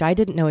Plus, which I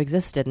didn't know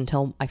existed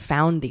until I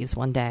found these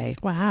one day.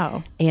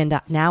 Wow.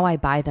 And now I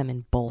buy them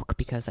in bulk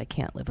because I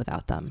can't live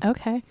without them.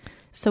 Okay.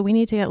 So we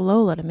need to get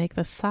Lola to make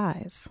this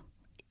size.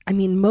 I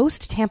mean,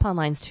 most tampon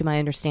lines, to my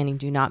understanding,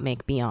 do not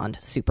make beyond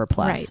Super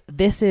Plus. Right.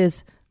 This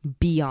is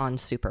beyond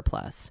Super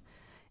Plus.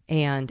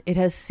 And it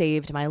has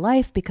saved my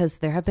life because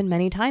there have been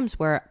many times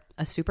where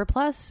a Super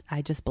Plus,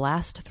 I just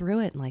blast through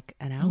it in like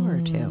an hour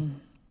or two.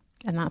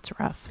 And that's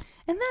rough.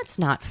 And that's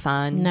not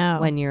fun. No.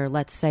 When you're,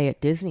 let's say,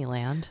 at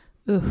Disneyland.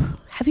 Ooh.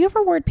 Have you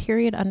ever worn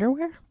period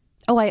underwear?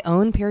 Oh, I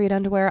own period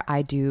underwear.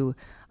 I do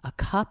a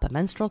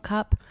menstrual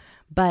cup.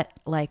 But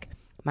like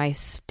my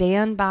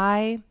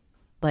standby,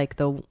 like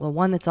the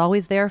one that's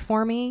always there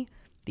for me,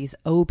 these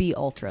OB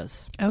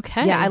Ultras.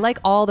 Okay. Yeah, I like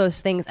all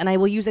those things. And I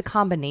will use a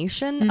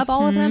combination of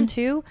all of them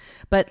too.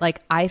 But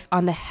like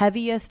on the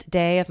heaviest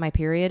day of my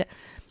period,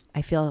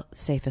 I feel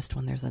safest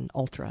when there's an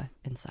Ultra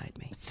inside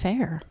me.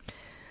 Fair.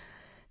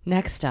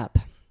 Next up,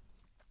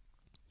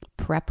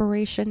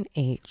 Preparation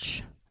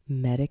H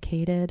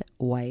medicated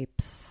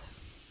wipes.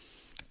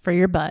 For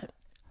your butt.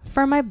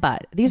 For my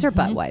butt. These are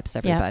butt wipes,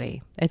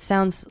 everybody. Yep. It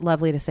sounds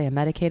lovely to say a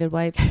medicated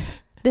wipe.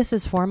 This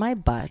is for my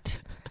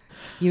butt.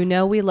 You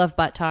know we love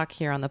butt talk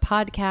here on the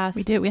podcast.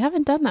 We do. We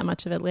haven't done that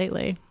much of it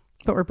lately,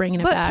 but we're bringing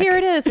it back. But here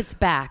it is. It's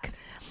back.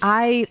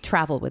 I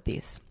travel with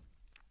these.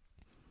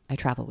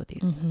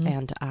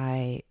 And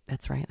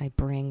that's right. I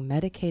bring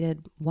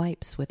medicated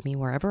wipes with me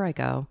wherever I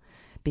go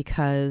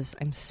because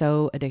I'm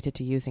so addicted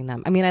to using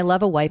them. I mean, I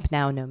love a wipe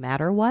now no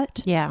matter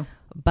what. Yeah.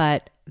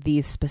 But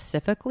these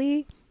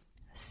specifically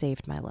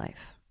saved my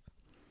life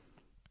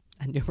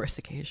on numerous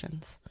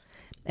occasions.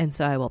 And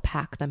so I will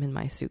pack them in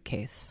my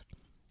suitcase.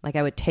 Like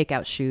I would take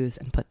out shoes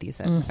and put these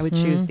in. I would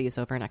choose these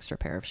over an extra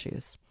pair of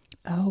shoes.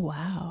 Oh,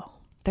 wow.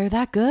 They're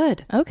that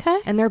good. Okay.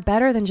 And they're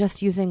better than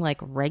just using like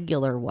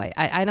regular white.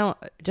 I don't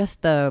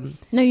just the...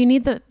 No, you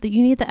need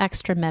the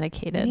extra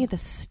medicated. You need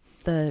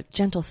the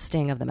gentle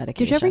sting of the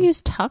medication. Did you ever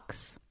use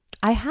Tux?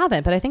 I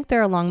haven't, but I think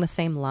they're along the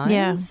same lines.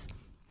 Yeah.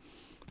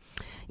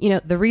 You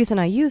know, the reason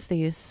I use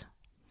these,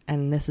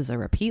 and this is a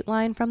repeat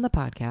line from the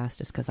podcast,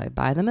 is because I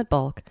buy them at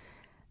bulk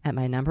at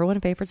my number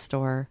one favorite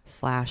store /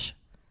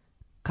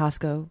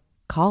 Costco.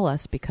 Call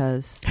us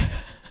because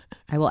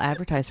I will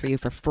advertise for you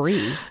for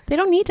free. They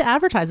don't need to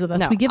advertise with us.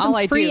 No, we give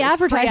them free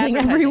advertising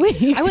every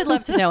week. I would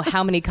love to know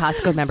how many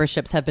Costco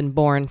memberships have been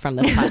born from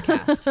this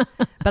podcast.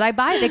 But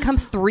they come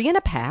 3 in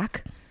a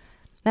pack.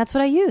 That's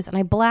what I use. And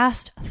I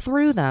blast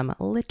through them,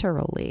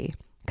 literally.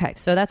 Okay,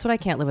 so that's what I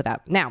can't live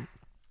without. Now,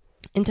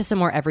 into some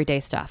more everyday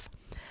stuff.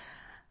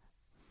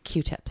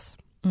 Q-tips.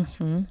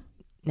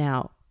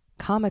 Now,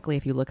 comically,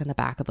 if you look in the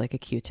back of like a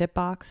Q-tip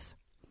box,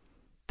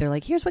 they're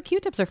like, here's what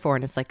Q-tips are for.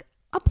 And it's like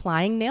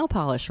applying nail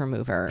polish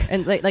remover.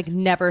 And like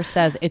never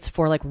says it's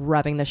for like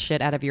rubbing the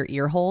shit out of your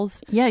ear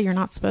holes. Yeah, you're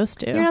not supposed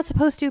to. You're not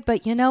supposed to,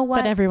 but you know what?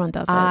 But everyone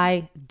does it.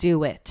 I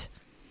do it.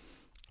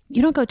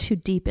 You don't go too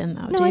deep in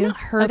though, no, do you? I'm not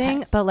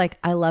hurting, but like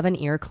I love an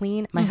ear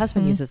clean. My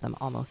husband uses them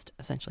almost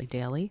essentially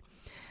daily.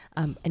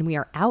 And we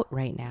are out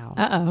right now.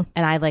 Uh-oh.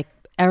 And I like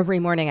every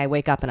morning I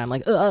wake up and I'm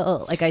like,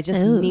 like I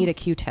just need a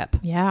Q-tip.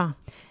 Yeah.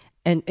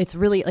 And it's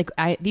really like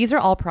these are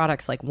all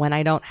products like when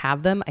I don't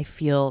have them, I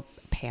feel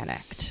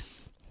panicked.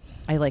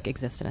 I like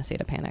exist in a state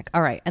of panic.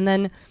 All right. And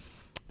then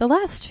the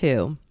last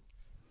 2,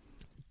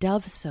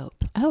 Dove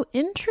soap. Oh,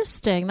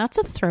 interesting. That's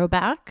a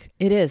throwback.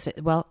 It is.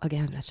 Well,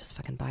 again, let's just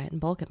fucking buy it in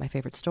bulk at my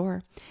favorite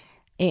store.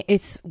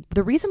 It's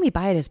the reason we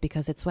buy it is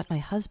because it's what my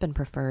husband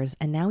prefers.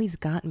 And now he's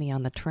gotten me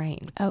on the train.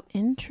 Oh,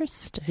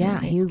 interesting.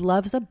 Yeah. He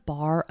loves a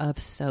bar of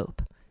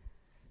soap.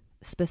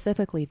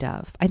 Specifically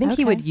Dove. I think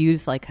he would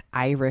use like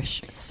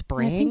Irish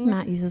Spring. I think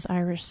Matt uses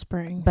Irish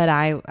Spring. But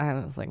I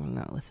was like,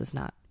 no, this is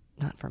not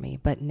for me.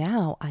 But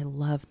now I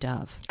love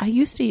Dove. I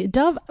used to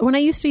Dove when I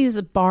used to use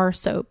a bar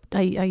soap.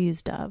 I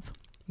use Dove.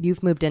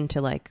 You've moved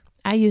into like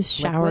I use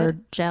shower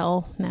liquid?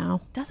 gel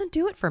now. Doesn't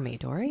do it for me,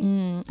 Dory.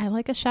 I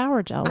like a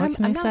shower gel. What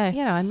can I say?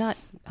 You know, I'm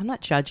not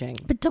judging.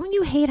 But don't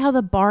you hate how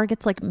the bar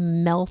gets like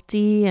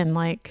melty and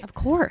like? Of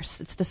course,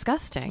 it's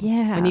disgusting.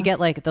 Yeah. When you get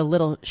like the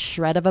little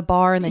shred of a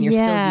bar and then you're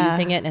still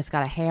using it and it's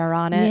got a hair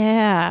on it.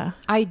 Yeah.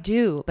 I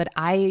do, but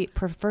I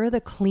prefer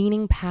the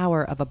cleaning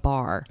power of a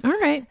bar. All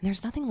right. And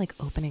there's nothing like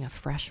opening a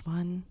fresh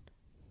one.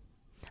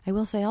 I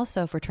will say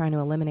also, if we're trying to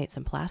eliminate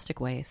some plastic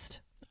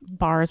waste,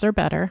 bars are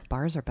better.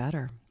 Bars are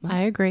better. Well,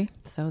 I agree.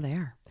 So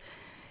there.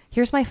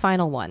 Here's my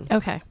final one.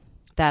 Okay.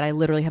 That I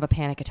literally have a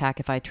panic attack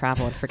if I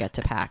travel and forget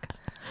to pack.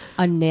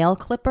 A nail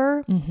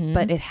clipper,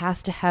 but it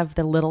has to have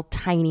the little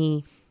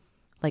tiny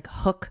like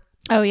hook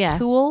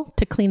tool.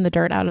 To clean the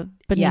dirt out of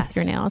beneath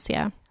your nails.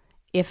 Yeah.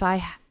 If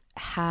I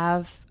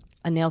have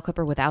a nail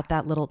clipper without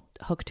that little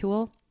hook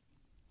tool,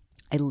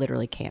 I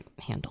literally can't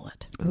handle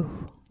it.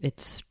 Ooh.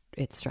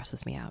 It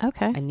stresses me out.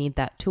 Okay. I need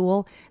that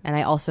tool. And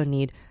I also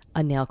need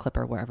a nail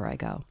clipper wherever I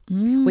go,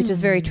 which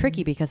is very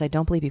tricky because I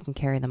don't believe you can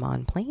carry them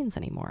on planes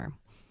anymore.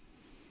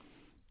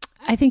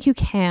 I think you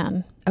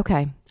can.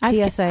 Okay.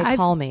 TSA,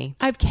 call me.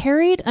 I've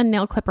carried a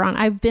nail clipper on.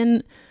 I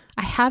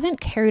haven't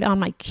carried on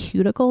my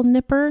cuticle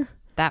nipper.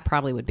 That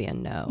probably would be a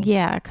no.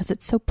 Yeah, because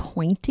it's so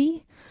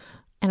pointy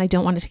and I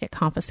don't want it to get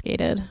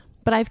confiscated.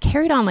 But I've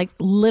carried on like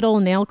little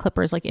nail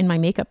clippers like in my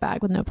makeup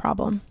bag with no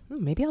problem.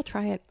 Maybe I'll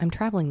try it. I'm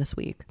traveling this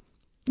week.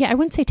 Yeah, I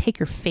wouldn't say take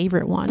your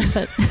favorite one,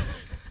 but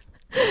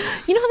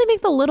you know how they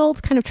make the little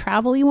kind of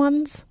travel-y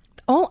ones?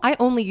 Oh, I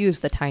only use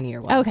the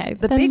tinier ones. Okay.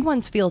 The big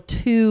ones feel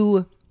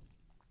too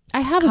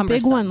I have cumbersome. A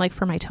big one like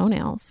for my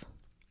toenails.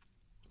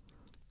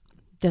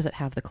 Does it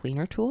have the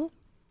cleaner tool?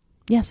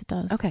 Yes, it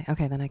does. Okay,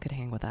 then I could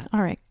hang with that.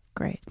 All right,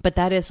 great. But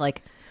that is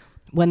like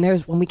when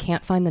we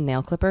can't find the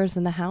nail clippers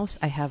in the house,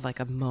 I have like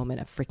a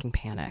moment of freaking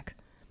panic.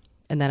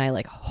 And then I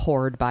like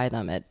hoard buy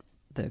them at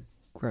the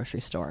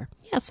grocery store.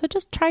 Yeah, so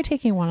just try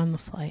taking one on the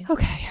flight.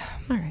 Okay.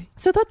 All right.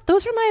 So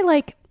those are my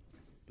like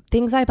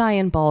things I buy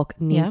in bulk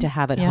need to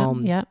have at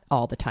home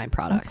all the time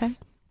products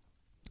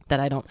that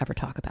I don't ever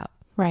talk about.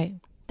 Right.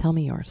 Tell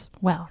me yours.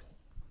 Well,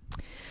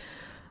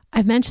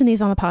 I've mentioned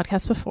these on the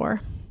podcast before,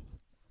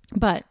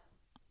 but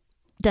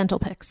dental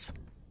picks.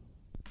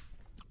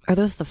 Are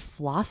those the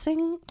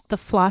flossing? The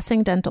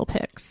flossing dental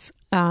picks.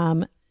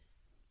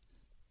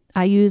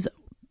 I use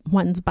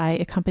ones by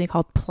a company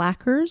called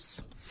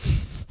Plackers.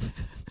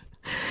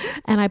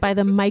 And I buy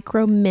the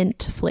micro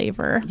mint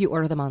flavor. You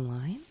order them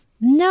online?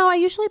 No, I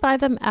usually buy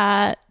them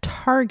at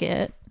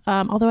Target,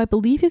 although I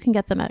believe you can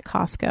get them at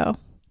Costco.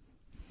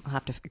 I'll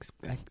have to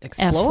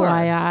explore.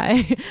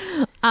 FYI.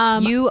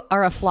 You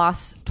are a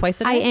floss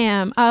twice a day? I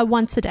am.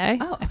 Once a day.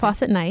 Oh, okay. I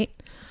floss at night.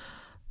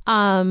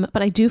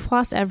 But I do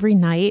floss every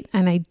night,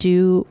 and I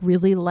do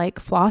really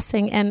like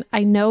flossing. And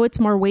I know it's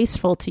more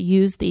wasteful to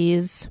use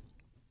these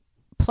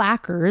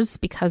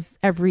Plackers because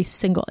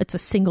it's a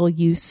single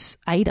use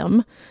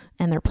item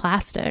and they're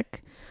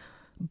plastic.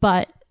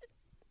 But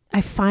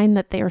I find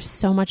that they are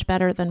so much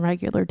better than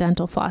regular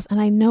dental floss.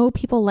 And I know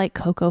people like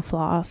Cocoa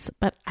Floss,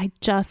 but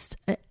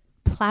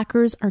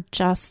Plackers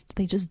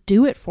they just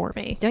do it for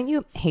me. Don't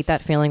you hate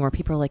that feeling where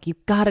people are like, you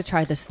got to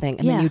try this thing,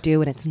 and then you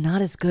do, and it's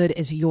not as good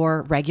as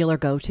your regular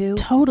go-to?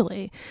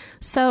 Totally.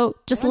 So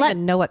just I don't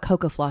even know what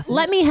Cocoa Floss is.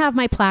 Let me have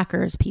my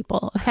Plackers,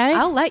 people. Okay.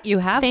 I'll let you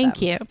have them.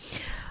 Thank you.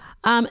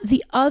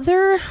 The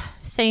other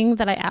thing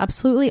that I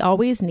absolutely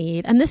always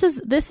need, and this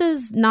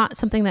is not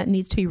something that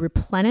needs to be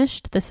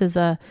replenished. This is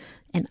an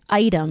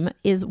item,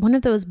 is one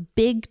of those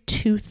big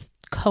tooth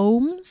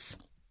combs.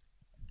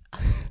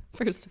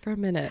 For a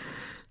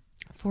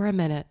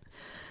minute,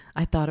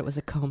 I thought it was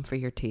a comb for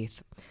your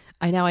teeth.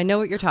 I know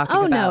what you're talking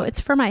about. Oh no,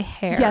 it's for my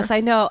hair. Yes, I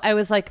know. I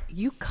was like,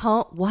 you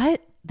comb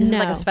what? This is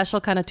like a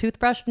special kind of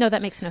toothbrush? No,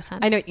 that makes no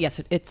sense. I know.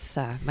 Yes, it's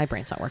my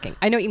brain's not working.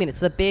 I know what you mean. It's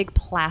the big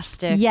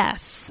plastic.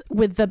 Yes,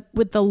 with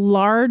the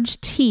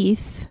large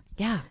teeth.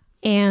 Yeah.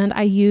 And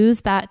I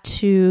use that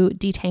to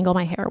detangle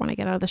my hair when I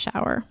get out of the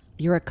shower.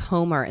 You're a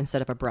comber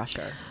instead of a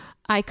brusher.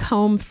 I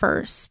comb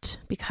first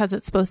because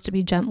it's supposed to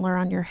be gentler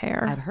on your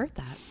hair. I've heard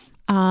that.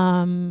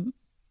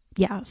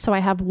 Yeah. So I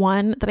have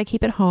one that I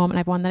keep at home, and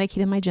I have one that I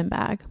keep in my gym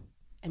bag.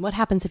 And what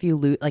happens if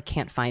you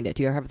can't find it?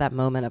 Do you ever have that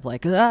moment of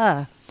like,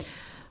 ugh?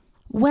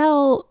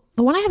 Well,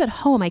 the one I have at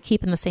home, I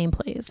keep in the same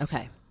place.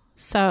 Okay.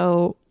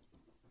 So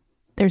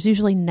there's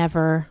usually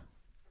never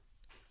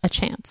a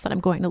chance that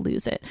I'm going to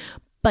lose it.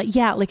 But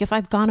yeah, like if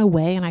I've gone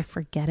away and I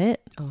forget it,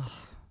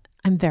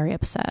 I'm very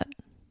upset.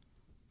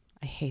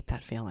 I hate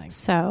that feeling.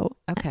 So,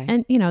 okay.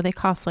 And they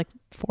cost like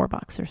 $4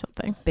 or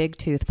something. Big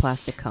tooth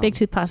plastic comb.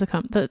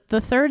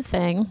 The third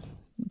thing,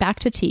 back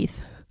to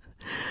teeth,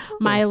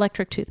 my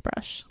electric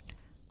toothbrush.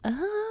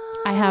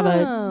 Oh. I have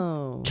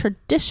a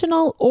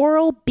traditional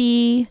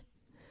Oral-B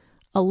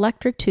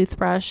electric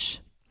toothbrush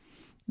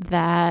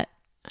that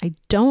I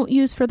don't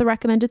use for the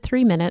recommended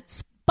 3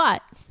 minutes,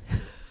 but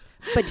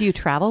do you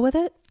travel with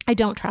it? I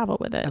don't travel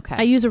with it. Okay.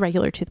 I use a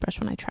regular toothbrush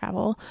when I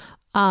travel.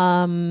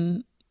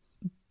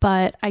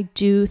 But I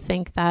do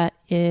think that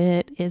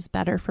it is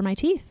better for my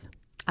teeth.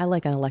 I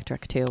like an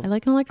electric too. I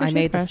like an electric toothbrush. I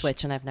made the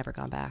switch and I've never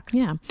gone back.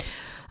 Yeah.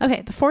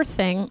 Okay. The fourth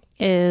thing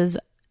is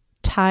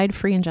Tide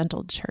Free and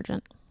Gentle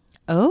detergent.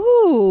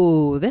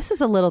 Oh, this is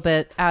a little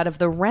bit out of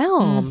the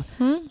realm.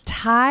 Mm-hmm.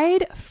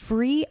 Tide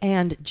Free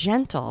and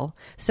Gentle.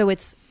 So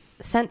it's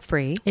scent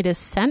free. It is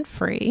scent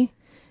free.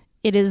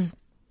 It is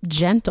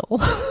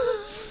gentle.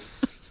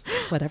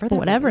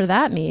 Whatever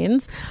that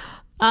means.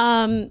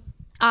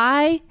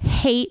 I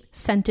hate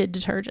scented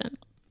detergent.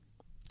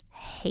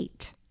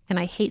 And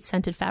I hate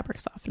scented fabric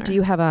softener. Do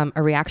you have a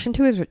reaction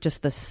to it, or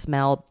just the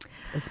smell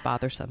is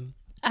bothersome?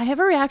 I have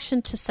a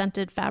reaction to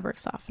scented fabric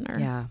softener.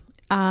 Yeah.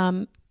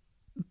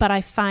 But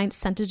I find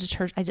scented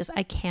detergent,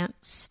 I can't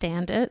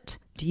stand it.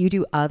 Do you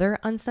do other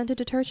unscented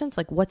detergents?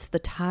 Like, what's the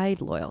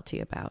Tide loyalty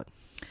about?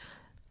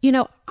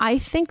 I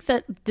think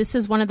that this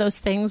is one of those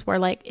things where,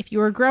 like, if you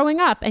were growing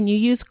up and you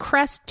use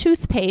Crest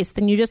toothpaste,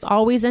 then you just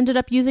always ended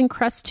up using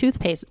Crest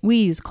toothpaste. We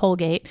use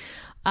Colgate.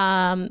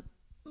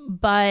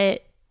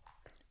 But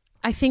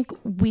I think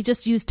we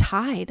just use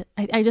Tide.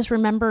 I just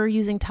remember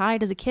using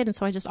Tide as a kid, and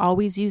so I just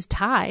always used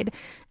Tide.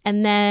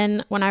 And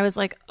then when I was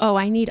like, oh,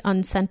 I need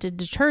unscented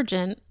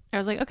detergent, I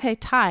was like, okay,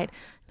 Tide.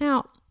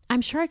 Now, I'm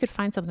sure I could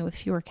find something with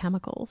fewer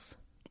chemicals.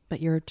 But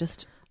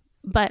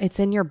But it's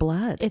in your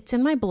blood. It's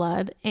in my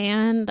blood,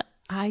 and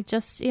I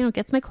just, it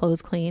gets my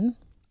clothes clean.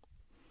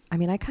 I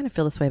mean, I kind of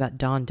feel this way about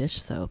Dawn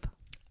dish soap.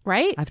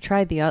 Right? I've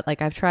tried yeah,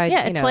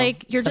 it's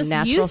like you're just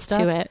used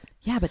to it.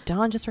 Yeah, but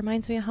Dawn just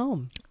reminds me of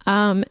home.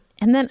 And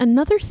then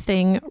another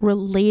thing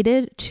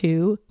related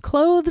to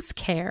clothes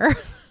care.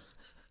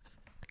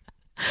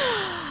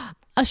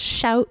 A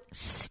Shout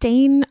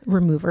stain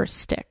remover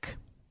stick.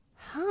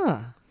 Huh.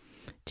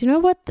 Do you know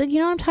what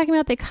I'm talking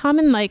about? They come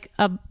in like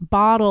a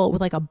bottle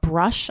with like a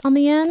brush on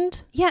the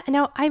end. Yeah.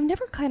 Now, I've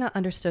never kind of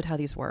understood how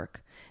these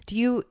work. Do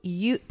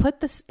you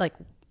put this, like,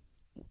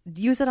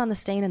 use it on the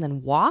stain and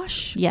then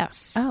wash?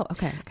 Yes. Oh,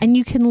 okay. And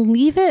you can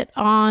leave it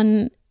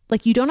on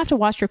like you don't have to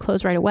wash your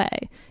clothes right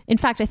away. In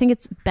fact, I think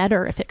it's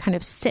better if it kind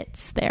of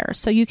sits there.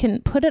 So you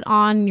can put it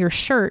on your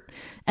shirt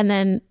and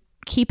then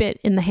keep it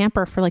in the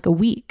hamper for like a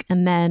week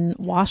and then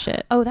wash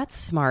it. Oh, that's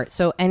smart.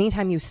 So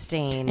anytime I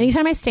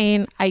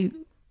stain, I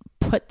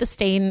put the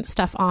stain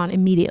stuff on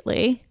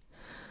immediately.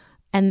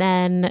 And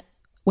then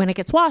when it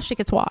gets washed, it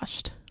gets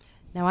washed.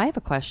 Now I have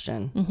a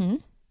question. Mm-hmm.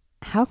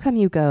 How come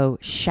you go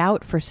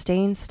Shout for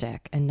stain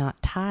stick and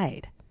not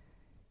Tide?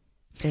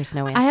 There's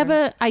no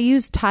answer. I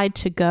use Tide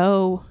to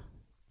Go.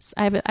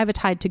 I have a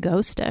Tide to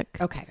Go stick.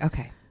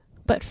 Okay.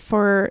 But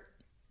for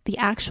the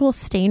actual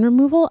stain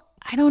removal,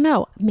 I don't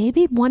know.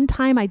 Maybe one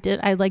time I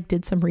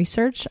did some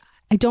research.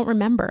 I don't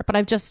remember, but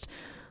I've just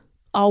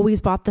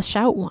always bought the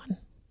Shout one.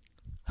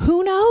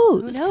 Who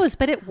knows?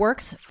 But it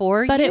works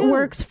for you. But it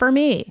works for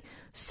me.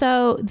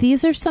 So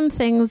these are some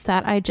things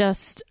that I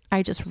just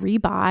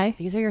rebuy.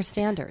 These are your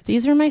standards.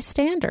 These are my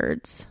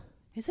standards.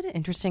 Isn't it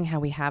interesting how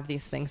we have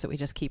these things that we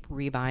just keep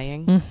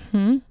rebuying?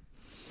 Mm-hmm.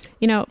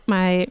 You know,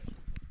 my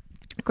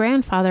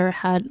grandfather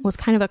was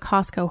kind of a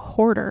Costco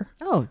hoarder.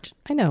 Oh,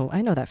 I know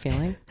that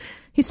feeling.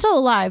 He's still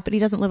alive, but he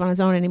doesn't live on his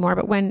own anymore.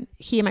 But when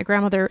he and my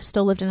grandmother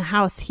still lived in a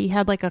house, he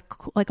had like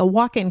a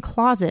walk-in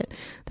closet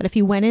that if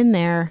you went in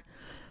there,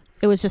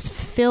 it was just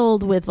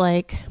filled with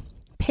like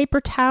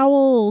paper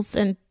towels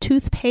and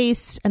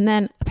toothpaste. And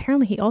then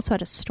apparently he also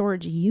had a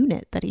storage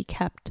unit that he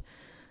kept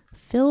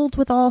filled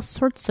with all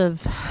sorts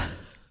of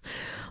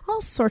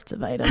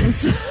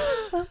items.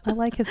 I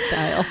like his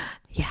style.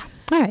 Yeah.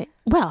 All right.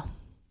 Well,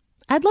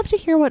 I'd love to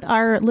hear what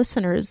our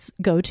listeners'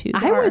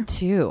 go-tos are. I would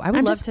too. I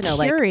would love to know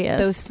curious. Like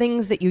those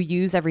things that you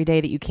use every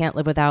day that you can't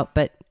live without,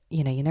 but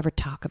you never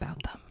talk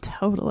about them.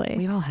 Totally.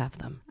 We all have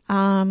them.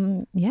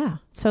 Yeah.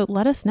 So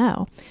let us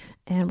know.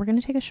 And we're going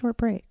to take a short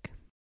break.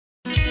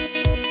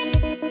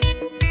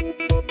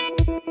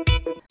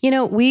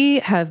 We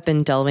have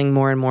been delving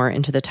more and more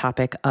into the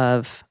topic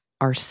of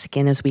our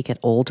skin as we get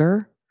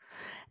older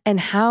and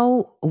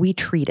how we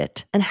treat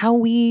it and how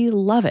we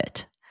love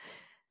it.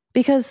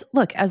 Because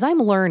look, as I'm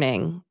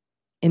learning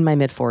in my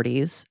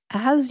mid-40s,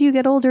 as you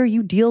get older,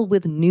 you deal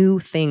with new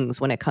things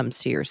when it comes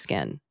to your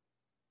skin.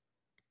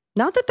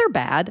 Not that they're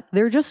bad,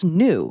 they're just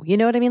new. You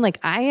know what I mean? Like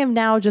I am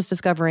now just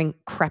discovering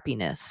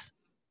crepiness,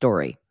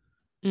 Dory.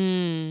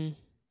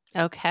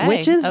 Okay.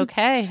 Which is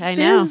I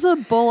know.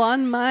 visible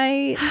on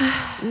my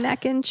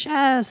neck and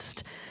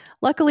chest.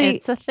 Luckily,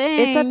 it's a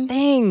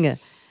thing.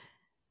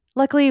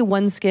 Luckily,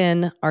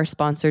 OneSkin, our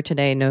sponsor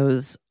today,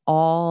 knows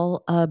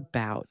all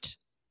about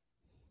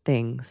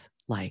things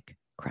like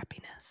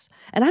crepiness.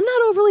 And I'm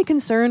not overly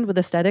concerned with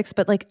aesthetics,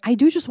 but like I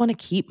do just want to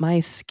keep my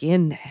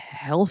skin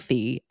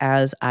healthy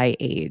as I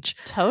age.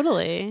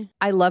 Totally.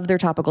 I love their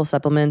topical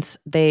supplements.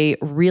 They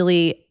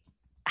really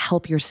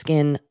help your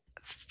skin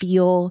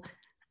feel,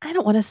 I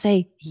don't want to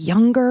say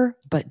younger,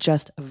 but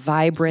just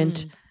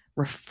vibrant,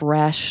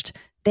 refreshed.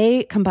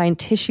 They combine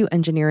tissue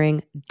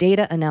engineering,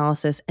 data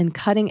analysis, and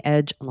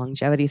cutting-edge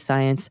longevity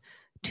science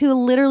to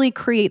literally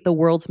create the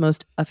world's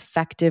most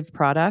effective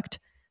product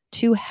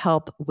to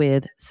help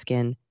with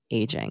skin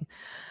aging.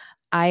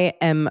 I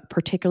am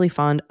particularly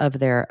fond of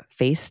their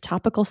face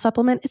topical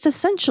supplement. It's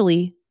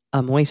essentially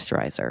a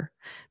moisturizer,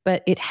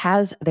 but it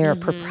has their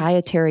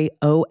proprietary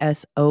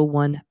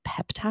OS01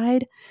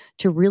 peptide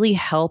to really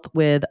help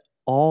with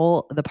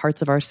all the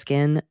parts of our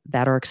skin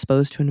that are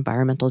exposed to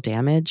environmental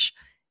damage.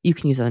 You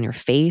can use it on your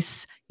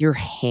face, your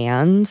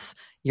hands,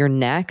 your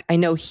neck. I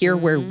know here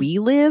where we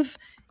live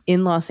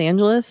in Los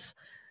Angeles,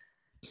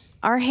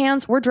 our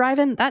hands, we're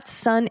driving, that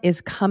sun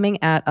is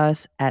coming at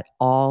us at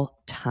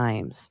all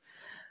times.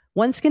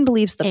 OneSkin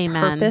believes the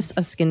purpose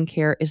of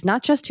skincare is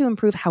not just to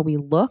improve how we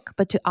look,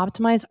 but to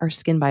optimize our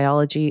skin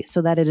biology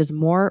so that it is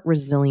more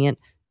resilient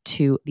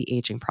to the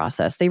aging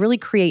process. They really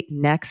create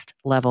next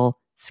level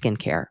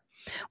skincare.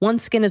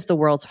 OneSkin is the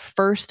world's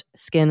first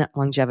skin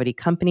longevity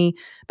company.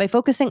 By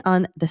focusing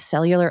on the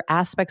cellular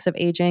aspects of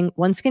aging,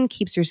 OneSkin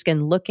keeps your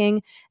skin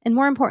looking and,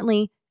 more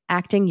importantly,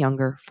 acting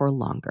younger for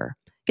longer.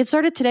 Get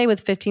started today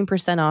with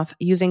 15% off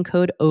using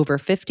code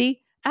OVER50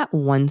 at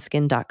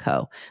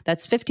oneskin.co.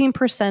 That's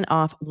 15%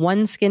 off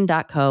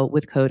oneskin.co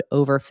with code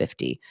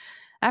OVER50.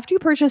 After you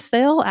purchase,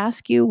 they'll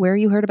ask you where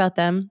you heard about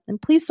them,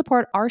 and please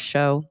support our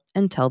show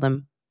and tell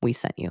them we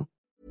sent you.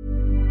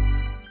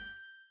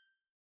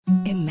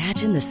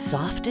 Imagine the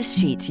softest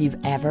sheets you've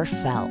ever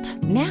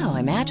felt. Now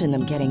imagine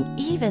them getting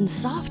even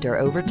softer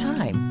over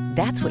time.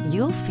 That's what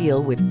you'll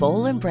feel with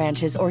Boll &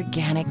 Branch's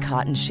organic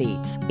cotton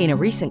sheets. In a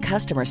recent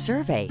customer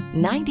survey,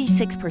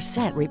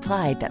 96%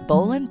 replied that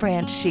Boll &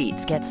 Branch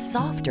sheets get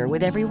softer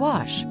with every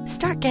wash.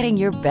 Start getting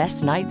your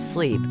best night's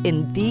sleep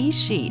in these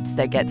sheets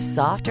that get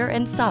softer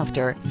and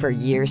softer for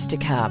years to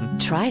come.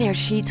 Try their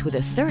sheets with a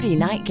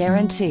 30-night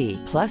guarantee.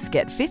 Plus,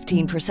 get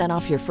 15%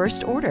 off your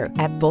first order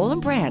at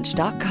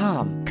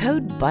bollandbranch.com.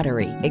 Code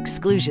BUTTERY.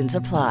 Exclusions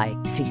apply.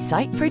 See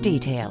site for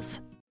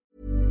details.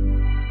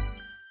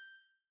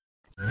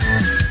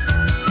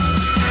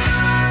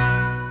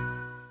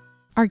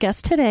 Our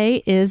guest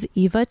today is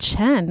Eva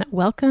Chen.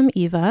 Welcome,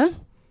 Eva.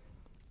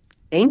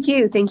 Thank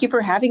you. Thank you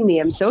for having me.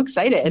 I'm so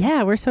excited.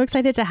 Yeah, we're so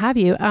excited to have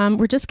you.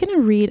 We're just going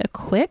to read a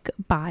quick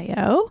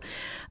bio.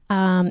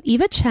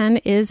 Eva Chen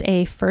is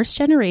a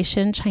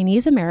first-generation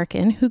Chinese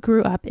American who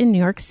grew up in New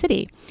York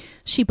City.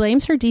 She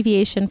blames her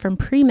deviation from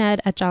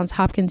pre-med at Johns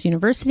Hopkins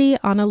University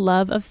on a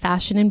love of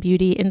fashion and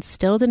beauty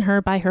instilled in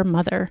her by her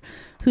mother,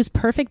 whose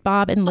perfect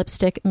bob and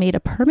lipstick made a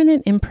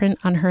permanent imprint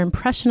on her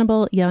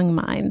impressionable young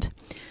mind.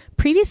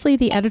 Previously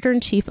the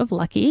editor-in-chief of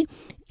Lucky,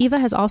 Eva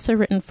has also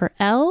written for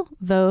Elle,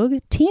 Vogue,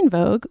 Teen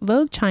Vogue,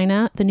 Vogue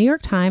China, The New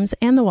York Times,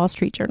 and The Wall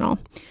Street Journal.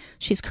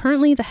 She's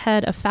currently the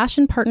head of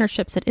fashion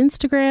partnerships at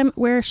Instagram,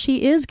 where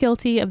she is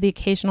guilty of the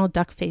occasional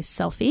duck-face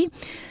selfie.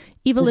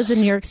 Eva lives in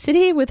New York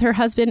City with her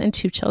husband and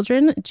 2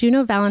 children.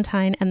 Juno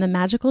Valentine and the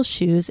Magical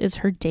Shoes is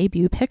her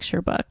debut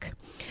picture book.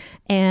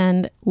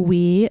 And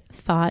we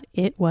thought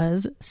it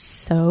was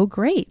so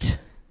great.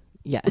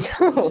 Yes.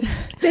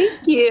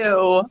 Thank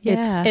you.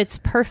 Yeah. It's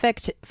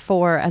perfect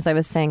for, as I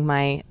was saying,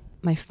 my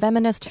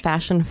feminist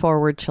fashion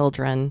forward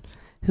children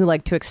who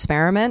like to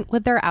experiment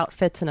with their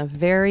outfits in a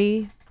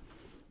very,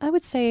 I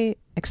would say,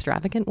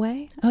 extravagant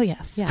way. Oh,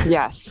 yes. Yeah.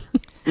 Yes.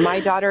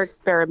 My daughter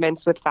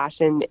experiments with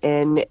fashion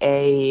in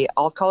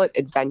I'll call it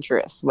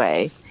adventurous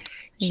way.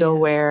 She'll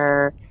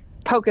wear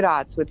polka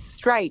dots with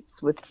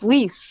stripes, with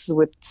fleece,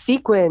 with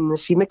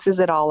sequins. She mixes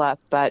it all up.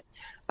 But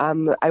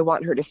I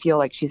want her to feel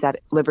like she's at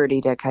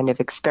liberty to kind of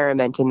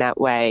experiment in that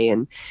way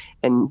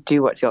and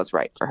do what feels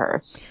right for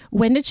her.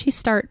 When did she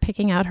start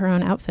picking out her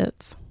own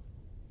outfits?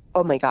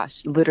 Oh my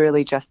gosh,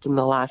 literally just in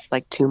the last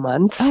 2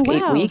 months,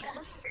 8 weeks.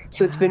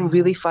 So it's been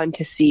really fun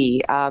to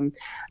see.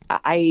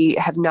 I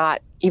have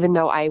not, even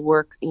though I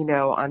work,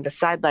 on the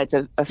sidelines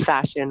of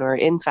fashion or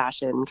in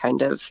fashion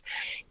kind of,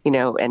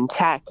 and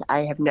tech,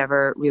 I have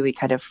never really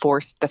kind of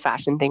forced the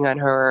fashion thing on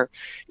her, or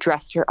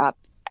dressed her up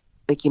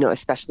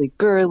especially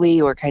girly,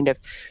 or kind of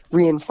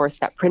reinforce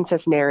that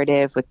princess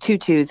narrative with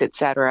tutus,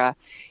 etc.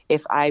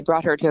 If I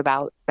brought her to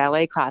a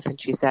ballet class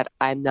and she said,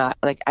 I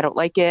don't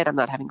like it, I'm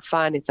not having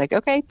fun, it's like,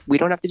 okay, we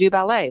don't have to do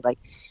ballet.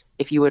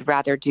 If you would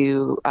rather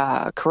do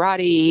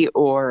karate,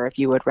 or if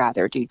you would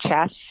rather do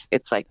chess,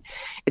 it's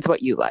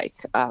what you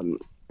like.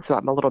 So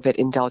I'm a little bit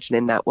indulgent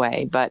in that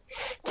way. But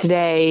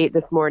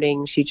this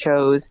morning, she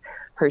chose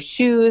her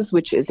shoes,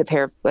 which is a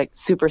pair of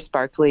super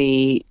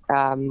sparkly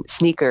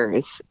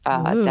sneakers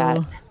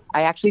that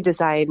I actually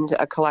designed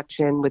a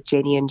collection with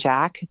Janie and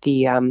Jack,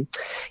 the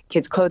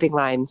kids' clothing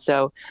line.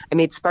 So I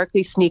made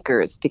sparkly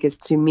sneakers because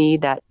to me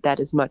that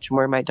is much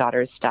more my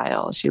daughter's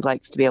style. She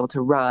likes to be able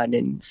to run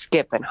and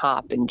skip and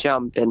hop and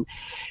jump and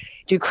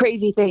do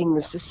crazy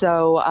things.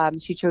 So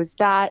she chose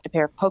that, a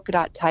pair of polka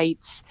dot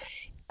tights,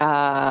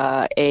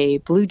 a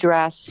blue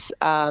dress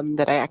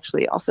that I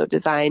actually also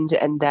designed,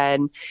 and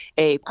then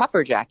a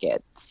puffer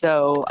jacket.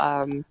 So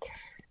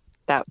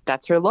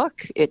that's her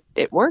look.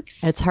 It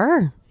works. It's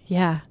her.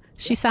 Yeah.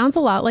 She sounds a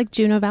lot like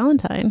Juno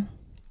Valentine.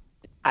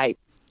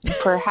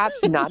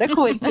 Perhaps not a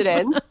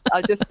coincidence,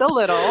 just a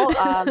little.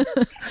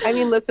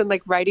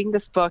 Listen, writing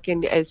this book,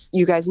 and as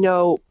you guys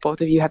know, both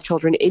of you have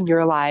children in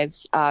your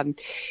lives.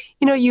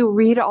 You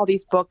read all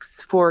these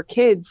books for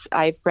kids.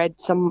 I've read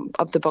some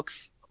of the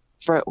books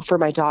for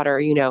my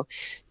daughter,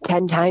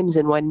 10 times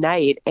in one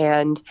night.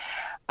 And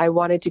I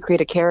wanted to create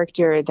a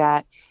character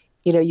that,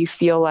 you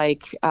feel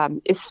like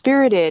is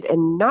spirited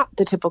and not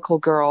the typical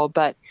girl,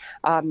 but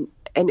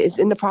and is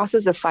in the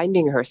process of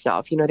finding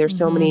herself. There's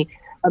so many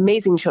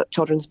amazing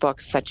children's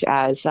books, such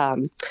as,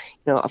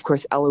 of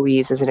course,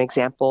 Eloise is an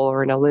example,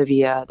 or an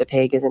Olivia the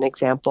Pig is an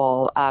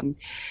example.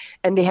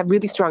 And they have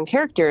really strong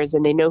characters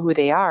and they know who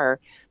they are.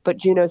 But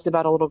Juno's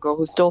about a little girl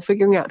who's still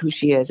figuring out who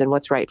she is and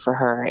what's right for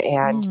her.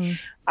 And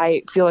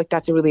I feel like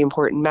that's a really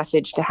important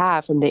message to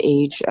have from the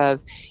age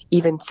of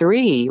even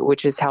 3,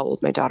 which is how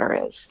old my daughter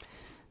is.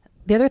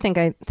 The other thing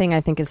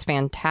I think is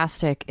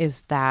fantastic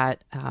is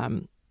that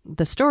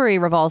the story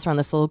revolves around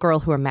this little girl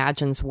who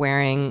imagines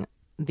wearing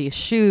these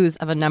shoes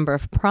of a number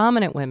of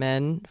prominent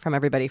women, from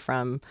everybody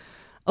from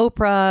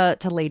Oprah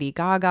to Lady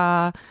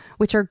Gaga,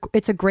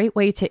 it's a great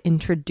way to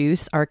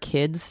introduce our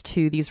kids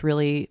to these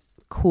really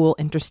cool,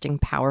 interesting,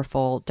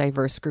 powerful,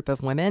 diverse group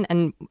of women.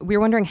 And we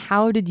were wondering,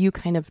 how did you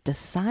kind of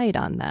decide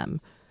on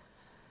them?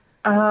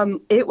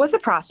 It was a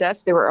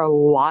process. There were a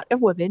lot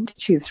of women to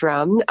choose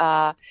from,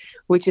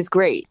 which is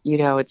great.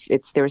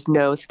 There's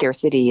no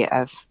scarcity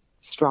of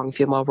strong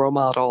female role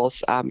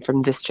models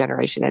from this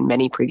generation and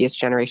many previous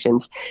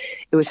generations.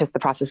 It was just the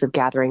process of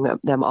gathering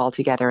them all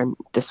together in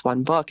this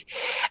one book.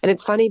 And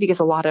it's funny because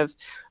a lot of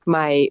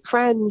my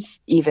friends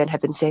even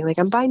have been saying,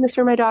 I'm buying this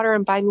for my daughter,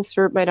 I'm buying this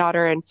for my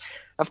daughter. And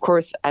of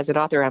course, as an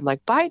author, I'm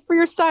like, buy it for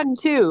your son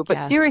too.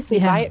 But seriously,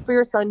 buy it for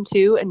your son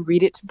too, and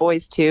read it to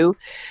boys too,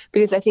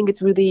 because I think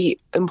it's really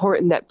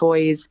important that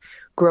boys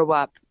grow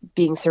up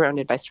being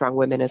surrounded by strong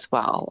women as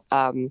well.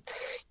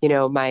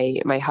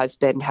 My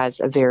husband has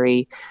a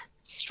very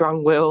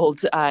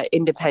strong-willed,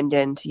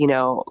 independent,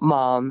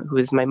 mom who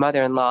is my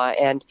mother-in-law.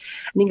 And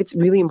I think it's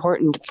really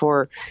important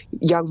for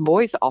young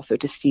boys also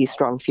to see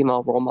strong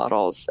female role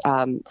models.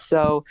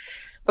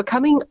 But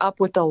coming up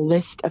with a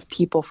list of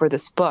people for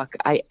this book,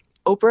 I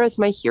Oprah is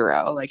my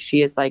hero. Like,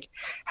 she is like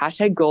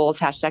hashtag goals,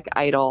 hashtag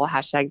idol,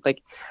 hashtag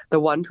like the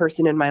one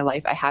person in my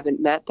life I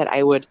haven't met that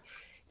I would,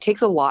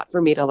 takes a lot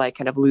for me to like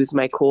kind of lose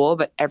my cool.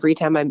 But every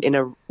time I'm in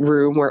a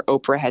room where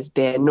Oprah has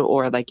been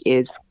or like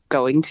is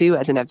going to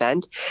as an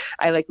event,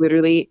 I like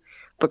literally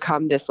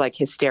become this like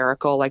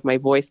hysterical, like my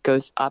voice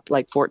goes up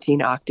like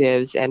 14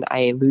 octaves and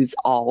I lose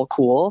all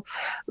cool.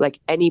 Like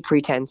any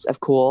pretense of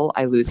cool,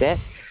 I lose it.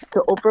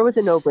 So Oprah was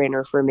a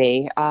no-brainer for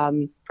me.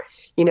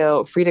 You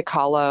know, Frida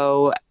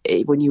Kahlo,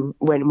 when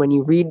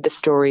you read the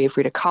story of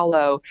Frida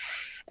Kahlo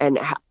and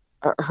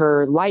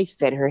her life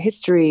and her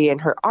history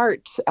and her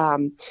art,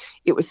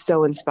 it was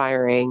so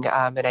inspiring.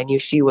 And I knew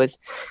she was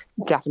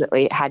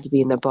definitely had to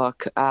be in the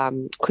book.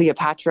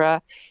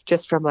 Cleopatra,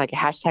 just from like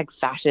hashtag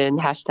fashion,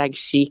 hashtag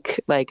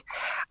chic, like,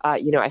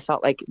 you know, I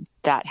felt like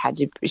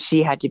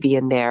she had to be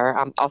in there.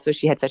 Also,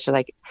 she had such a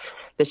like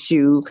the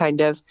shoe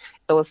kind of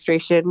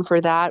illustration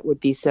for that would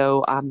be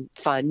so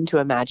fun to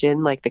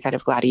imagine, like the kind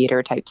of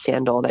gladiator type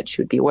sandal that she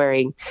would be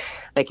wearing,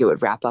 like it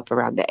would wrap up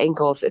around the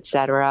ankles,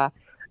 etc.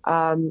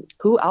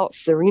 Who else?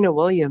 Serena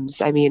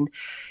Williams. I mean,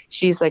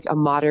 she's like a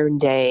modern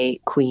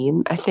day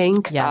queen, I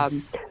think.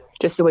 Yes.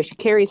 Just the way she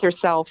carries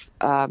herself,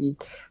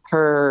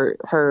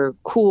 her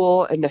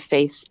cool in the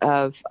face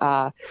of,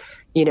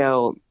 you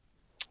know,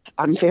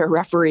 unfair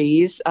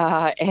referees,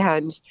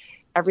 and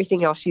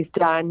everything else she's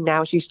done.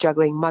 Now she's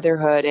juggling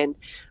motherhood. And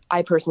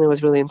I personally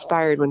was really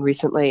inspired when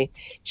recently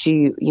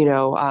she, you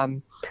know,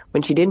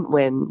 when she didn't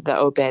win the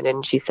Open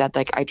and she said,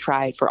 like, I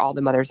tried for all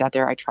the mothers out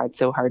there. I tried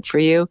so hard for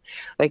you.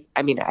 Like,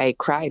 I mean, I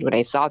cried when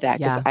I saw that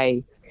because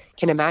I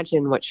can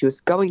imagine what she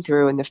was going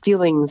through and the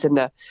feelings and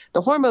the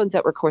hormones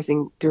that were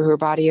coursing through her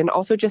body. And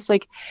also just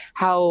like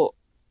how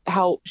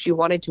she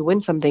wanted to win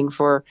something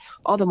for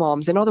all the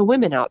moms and all the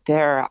women out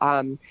there.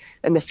 And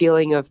the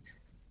feeling of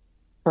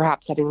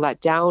perhaps having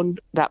let down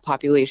that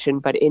population,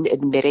 but in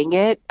admitting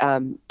it,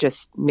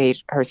 just made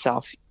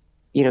herself,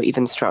 you know,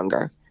 even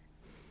stronger.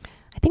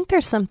 I think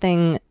there's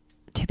something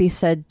to be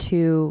said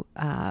too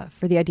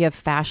for the idea of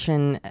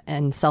fashion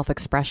and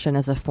self-expression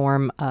as a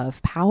form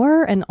of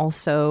power, and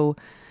also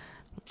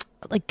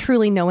like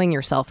truly knowing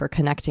yourself or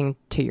connecting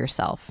to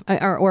yourself.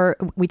 Or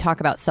we talk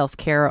about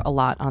self-care a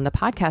lot on the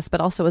podcast, but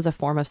also as a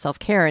form of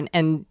self-care.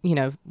 And you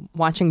know,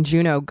 watching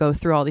Juno go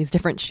through all these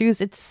different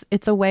shoes,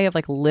 it's a way of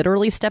like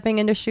literally stepping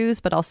into shoes,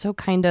 but also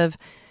kind of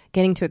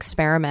getting to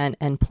experiment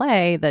and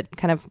play. That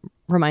kind of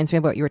reminds me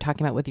of what you were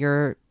talking about with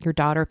your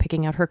daughter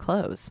picking out her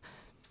clothes.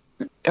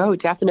 Oh,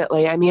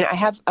 definitely. I mean, I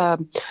have a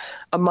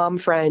mom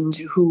friend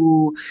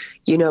who,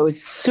 you know,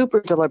 is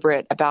super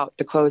deliberate about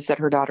the clothes that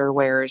her daughter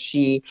wears.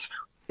 She's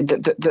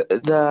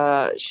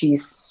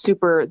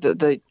super,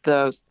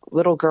 the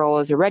little girl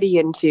is already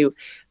into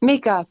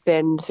makeup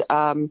and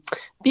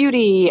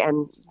beauty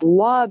and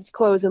loves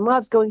clothes and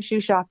loves going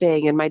shoe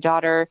shopping. And my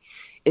daughter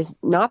is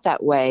not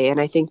that way.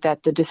 And I think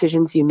that the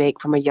decisions you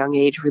make from a young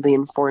age really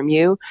inform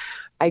you.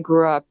 I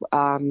grew up,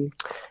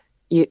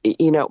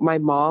 you know, my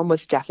mom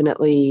was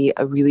definitely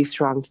a really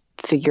strong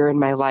figure in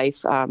my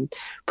life.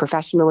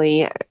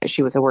 Professionally,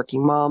 she was a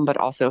working mom, but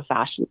also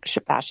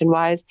fashion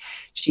wise,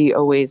 she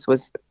always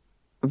was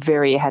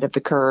very ahead of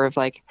the curve.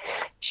 Like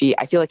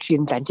I feel like she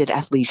invented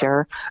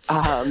athleisure.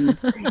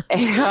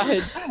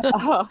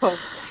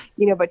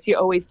 You know, but she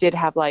always did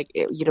have like,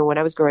 you know, when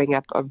I was growing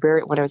up,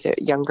 when I was a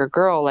younger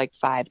girl, like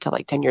 5 to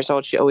like 10 years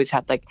old, she always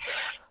had like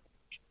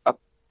a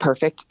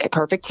perfect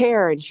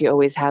hair. And she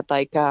always had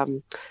like,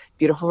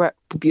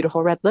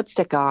 beautiful red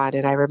lipstick on.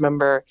 And I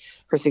remember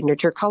her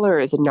signature color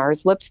is a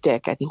NARS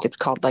lipstick. I think it's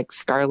called like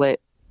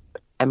Scarlet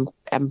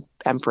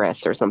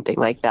Empress or something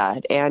like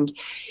that. And,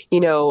 you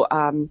know,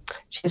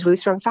 she has really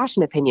strong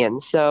fashion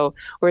opinions. So,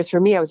 whereas for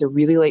me, I was a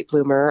really late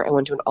bloomer. I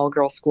went to an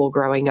all-girls school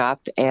growing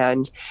up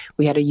and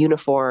we had a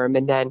uniform.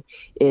 And then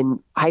in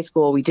high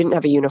school, we didn't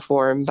have a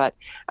uniform, but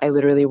I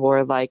literally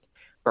wore like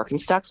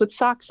Birkenstocks with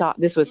socks on.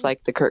 This was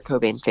like the Kurt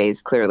Cobain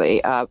phase,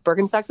 clearly.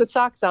 Birkenstocks with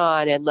socks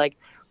on and like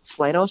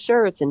flannel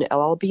shirts and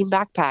LL Bean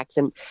backpacks.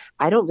 And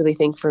I don't really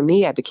think for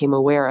me, I became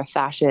aware of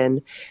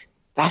fashion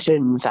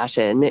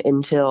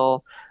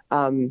until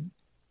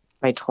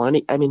my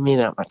 20s, I mean,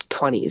 maybe not my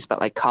 20s, but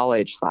like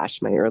college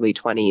 / my early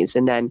 20s.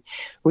 And then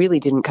really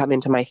didn't come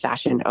into my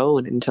fashion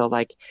own until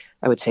like,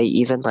 I would say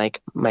even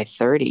like my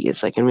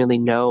 30s, like, and really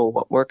know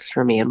what works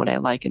for me and what I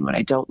like and what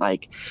I don't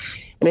like.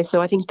 And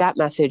so I think that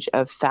message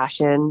of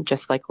fashion,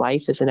 just like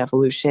life, is an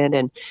evolution,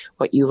 and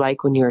what you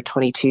like when you're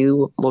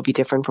 22 will be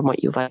different from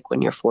what you like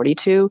when you're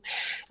 42.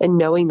 And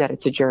knowing that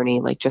it's a journey,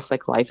 like just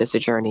like life is a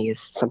journey,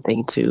 is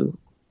something to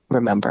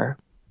remember.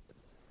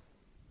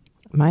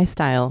 My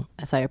style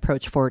as I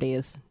approach 40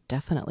 is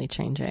definitely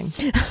changing.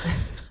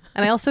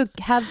 And I also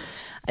have,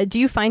 do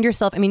you find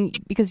yourself, I mean,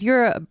 because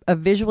you're a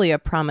visually a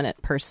prominent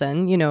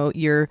person, you know,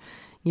 you're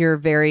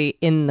very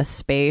in the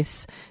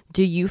space.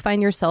 Do you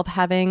find yourself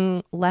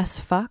having less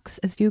fucks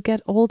as you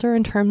get older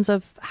in terms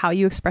of how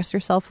you express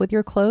yourself with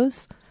your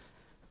clothes?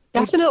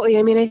 Definitely.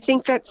 I mean, I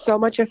think that so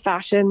much of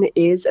fashion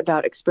is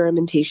about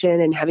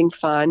experimentation and having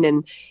fun.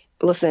 And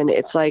listen,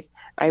 it's like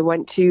I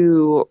went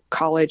to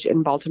college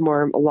in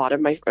Baltimore. A lot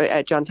of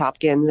at Johns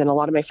Hopkins, and a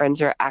lot of my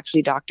friends are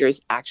actually doctors,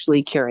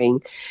 actually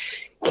curing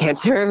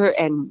cancer,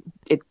 and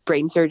it's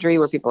brain surgery,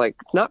 where people are like,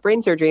 it's not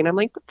brain surgery. And I'm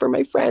like, but for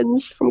my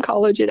friends from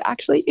college, it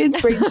actually is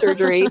brain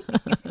surgery.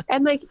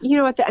 And like, you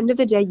know, at the end of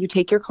the day, you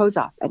take your clothes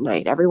off at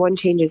night. Everyone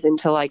changes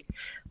into like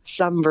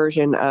some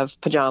version of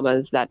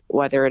pajamas, that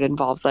whether it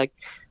involves like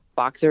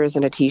boxers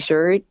and a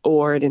t-shirt,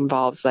 or it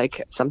involves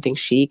like something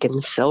chic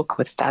and silk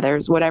with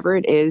feathers, whatever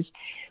it is,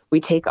 we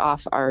take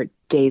off our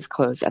day's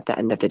clothes at the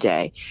end of the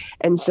day.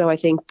 And so I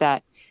think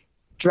that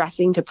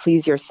dressing to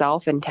please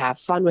yourself and to have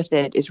fun with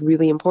it is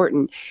really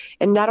important.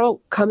 And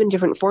that'll come in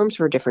different forms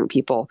for different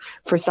people.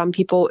 For some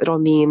people, it'll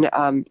mean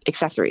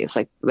accessories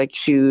like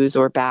shoes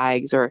or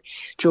bags or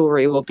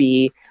jewelry will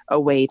be a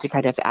way to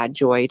kind of add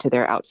joy to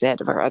their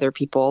outfit. For other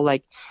people,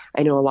 like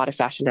I know a lot of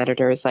fashion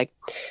editors, like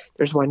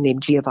there's one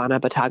named Giovanna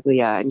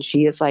Battaglia, and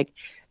she is like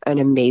an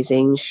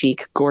amazing,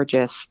 chic,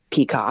 gorgeous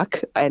peacock.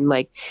 And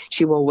like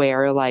she will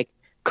wear like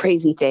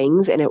crazy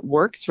things and it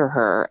works for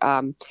her.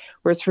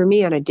 Whereas for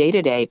me on a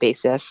day-to-day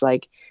basis,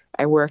 like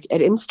I work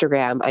at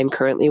Instagram, I'm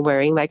currently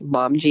wearing like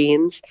mom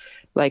jeans,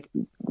 like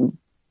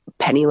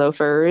penny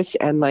loafers,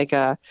 and like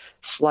a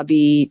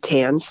slubby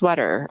tan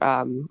sweater.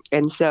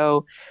 And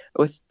so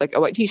with like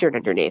a white t-shirt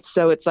underneath.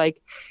 So it's like,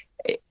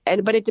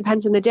 but it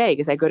depends on the day,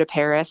 because I go to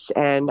Paris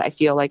and I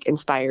feel like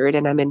inspired,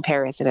 and I'm in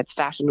Paris and it's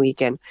fashion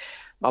week, and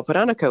I'll put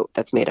on a coat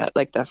that's made of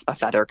like a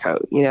feather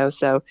coat, you know?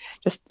 So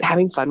just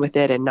having fun with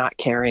it and not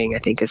caring, I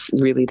think, is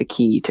really the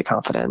key to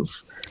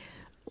confidence.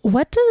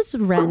 What does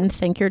Ren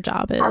think your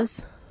job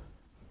is?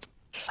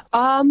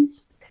 I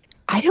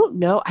don't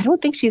know. I don't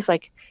think she's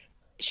like,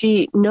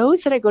 she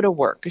knows that I go to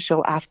work.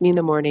 She'll ask me in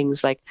the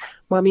mornings, like,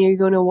 Mommy, are you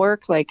going to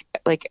work? Like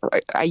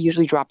I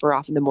usually drop her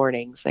off in the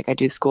mornings. Like I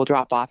do school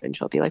drop off, and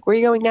she'll be like, where are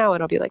you going now?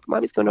 And I'll be like,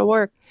 Mommy's going to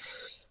work.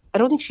 I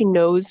don't think she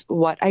knows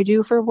what I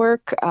do for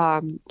work.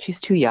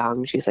 She's too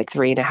young. She's like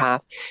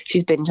 3.5.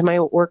 She's been to my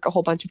work a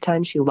whole bunch of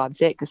times. She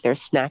loves it because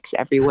there's snacks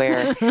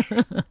everywhere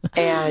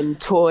and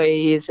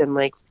toys and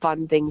like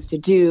fun things to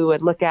do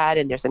and look at.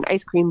 And there's an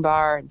ice cream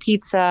bar and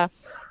pizza.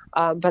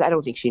 But I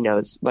don't think she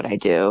knows what I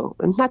do.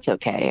 And that's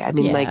okay. I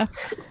mean, like,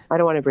 I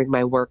don't want to bring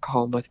my work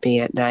home with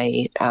me at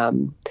night.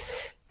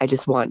 I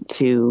just want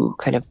to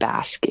kind of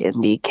bask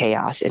in the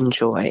chaos and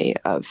joy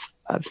of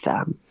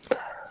them.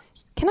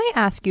 Can I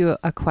ask you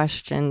a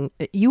question?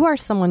 You are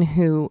someone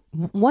who,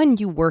 one,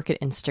 you work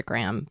at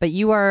Instagram, but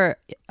you are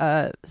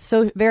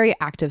so very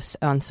active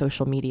on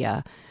social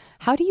media.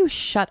 How do you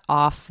shut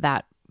off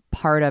that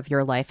part of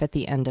your life at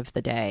the end of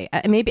the day?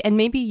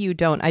 Maybe you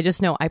don't. I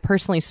just know I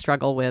personally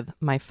struggle with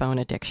my phone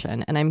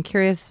addiction, and I'm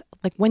curious,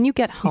 like when you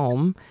get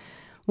home,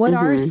 what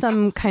are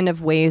some kind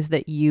of ways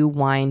that you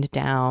wind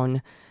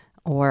down,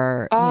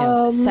 or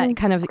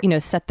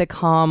set the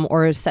calm,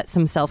 or set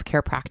some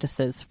self-care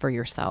practices for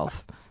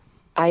yourself?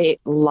 I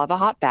love a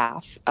hot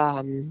bath.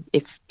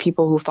 If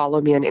people who follow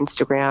me on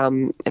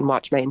Instagram and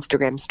watch my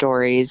Instagram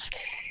stories,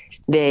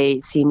 they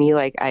see me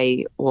like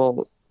I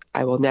will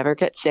never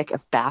get sick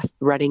of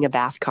running a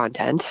bath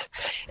content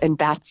and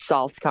bath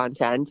salts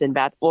content and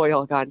bath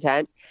oil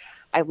content.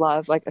 I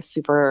love like a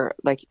super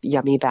like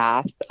yummy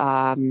bath.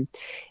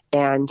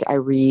 And I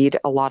read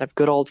a lot of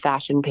good old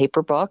fashioned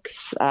paper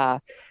books. I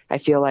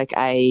feel like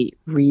I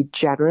read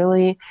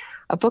generally.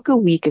 A book a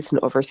week is an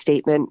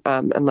overstatement,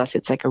 unless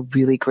it's like a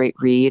really great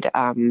read.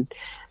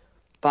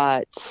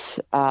 But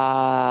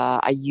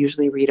I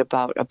usually read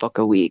about a book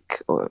a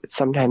week, or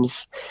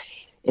sometimes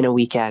in a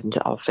weekend,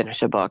 I'll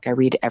finish a book. I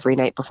read every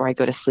night before I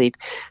go to sleep.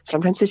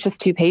 Sometimes it's just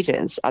 2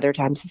 pages. Other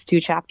times it's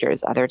 2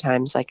 chapters. Other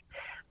times, like,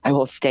 I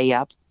will stay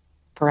up,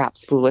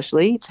 perhaps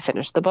foolishly, to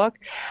finish the book.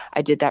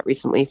 I did that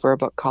recently for a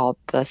book called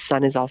The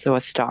Sun Is Also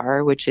a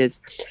Star, which is,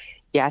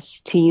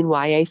 yes, teen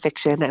YA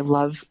fiction. I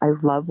love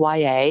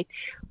YA,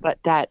 but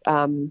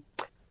and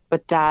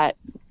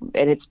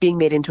it's being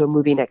made into a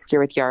movie next year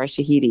with Yara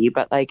Shahidi.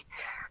 But like,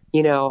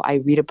 you know, I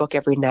read a book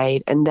every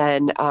night. And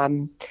then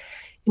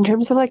in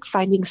terms of like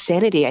finding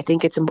sanity, I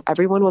think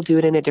everyone will do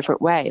it in a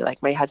different way.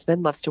 Like my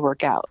husband loves to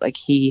work out. Like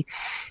he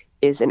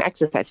is an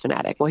exercise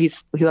fanatic. Well, he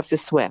loves to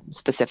swim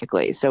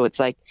specifically. So it's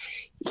like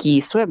he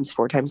swims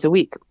 4 times a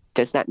week.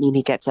 Does that mean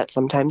he gets up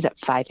sometimes at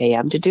 5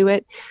 a.m. to do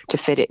it, to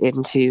fit it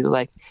into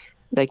like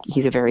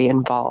he's a very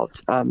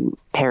involved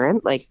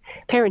parent, like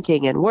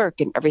parenting and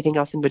work and everything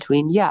else in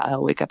between. Yeah,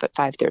 I'll wake up at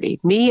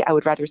 5:30. Me, I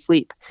would rather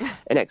sleep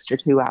an extra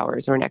 2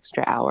 hours or an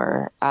extra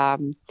hour.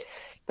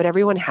 But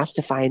everyone has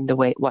to find the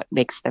way, what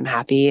makes them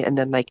happy, and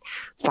then like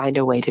find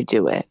a way to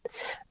do it.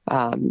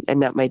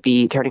 And that might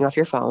be turning off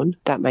your phone.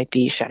 That might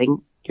be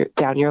shutting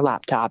down your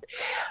laptop.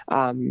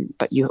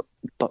 But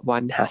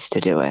one has to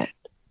do it.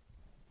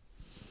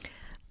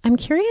 I'm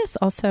curious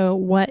also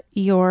what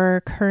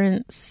your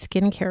current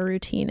skincare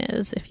routine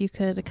is, if you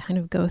could kind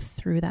of go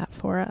through that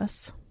for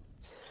us.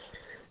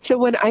 So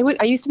when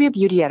I used to be a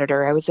beauty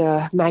editor. I was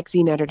a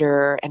magazine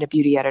editor and a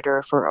beauty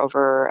editor for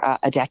over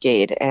a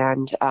decade.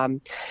 And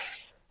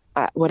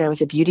when I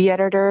was a beauty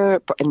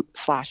editor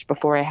 /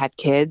 before I had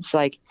kids,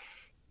 like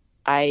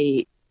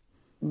I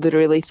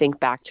literally think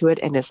back to it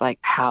and it's like,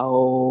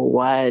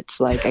 what?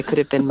 Like I could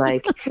have been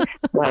like,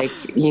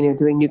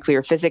 doing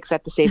nuclear physics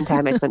at the same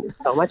time. I spent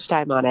so much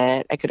time on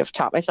it. I could have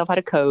taught myself how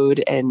to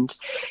code and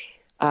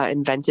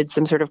invented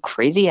some sort of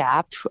crazy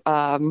app.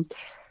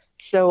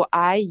 So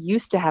I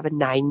used to have a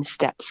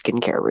 9-step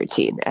skincare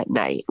routine at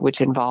night,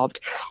 which involved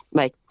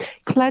like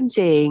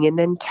cleansing and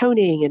then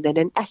toning and then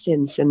an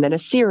essence and then a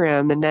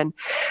serum and then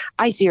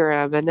eye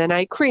serum and then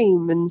eye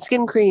cream and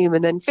skin cream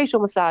and then facial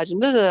massage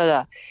and da, da, da,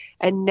 da.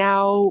 And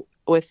now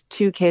with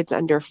 2 kids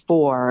under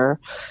 4,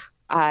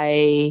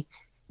 I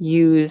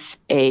use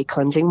a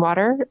cleansing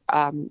water.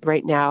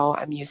 Right now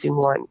I'm using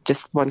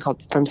one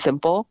called from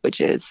Simple, which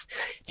is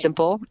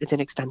simple. It's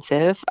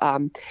inexpensive.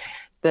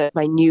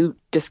 My new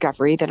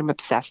discovery that I'm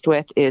obsessed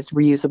with is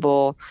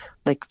reusable,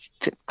 like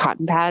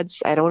cotton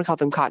pads. I don't want to call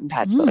them cotton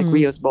pads, but like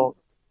reusable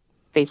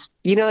face.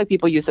 Like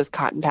people use those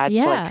cotton pads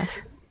to like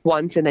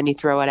once and then you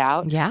throw it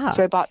out. Yeah.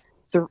 So I bought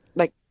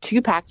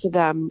 2 packs of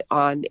them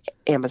on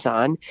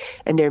Amazon,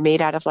 and they're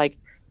made out of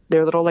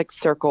they're little like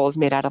circles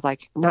made out of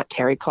like not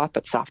terry cloth,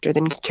 but softer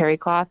than terry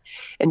cloth.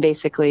 And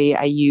basically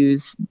I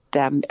use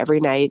them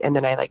every night, and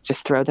then I like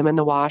just throw them in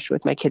the wash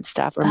with my kids'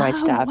 stuff or my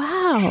stuff.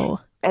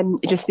 Wow.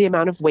 And just the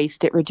amount of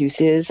waste it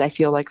reduces, I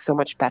feel like so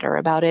much better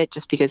about it,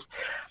 just because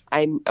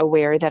I'm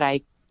aware that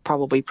I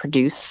probably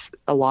produce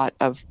a lot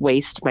of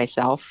waste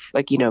myself,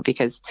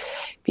 because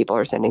people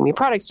are sending me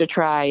products to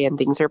try and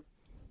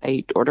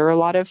I order a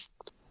lot of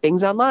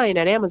things online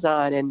at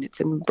Amazon and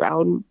it's in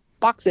brown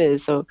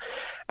boxes. So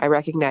I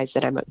recognize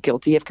that I'm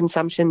guilty of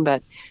consumption,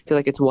 but I feel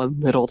like it's one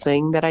little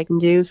thing that I can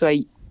do. So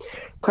I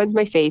cleanse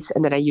my face,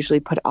 and then I usually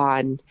put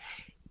on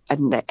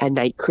a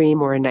night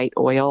cream or a night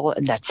oil,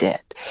 and that's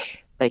it.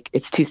 Like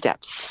it's 2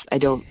 steps. I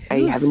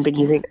haven't been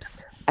using,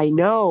 I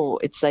know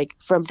it's like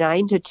from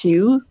 9 to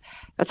 2.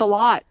 That's a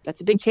lot.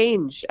 That's a big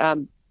change.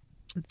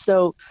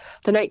 So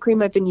the night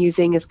cream I've been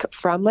using is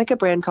from like a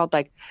brand called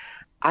like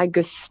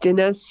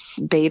Augustinus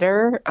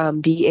Bader,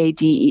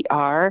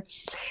 Bader.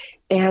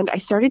 And I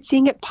started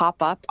seeing it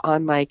pop up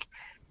on like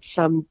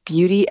some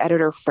beauty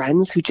editor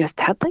friends who just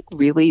had like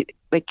really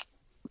like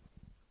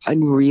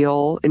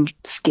unreal in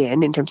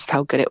skin in terms of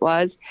how good it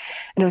was.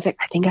 And I was like,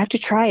 I think I have to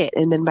try it.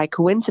 And then by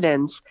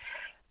coincidence,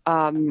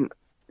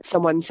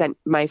 someone sent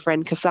my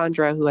friend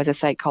Cassandra, who has a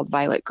site called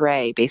Violet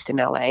Grey based in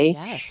LA.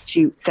 Yes.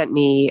 She sent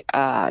me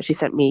it's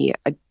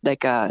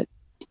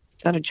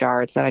not a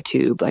jar, it's not a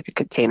tube, like a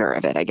container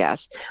of it, I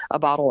guess, a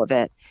bottle of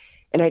it.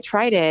 And I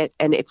tried it,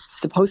 and it's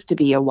supposed to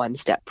be a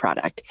 1-step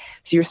product.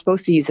 So you're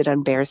supposed to use it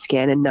on bare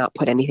skin and not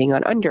put anything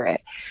on under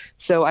it.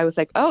 So I was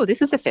like, oh,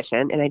 this is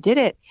efficient. And I did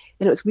it.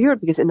 And it was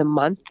weird because in the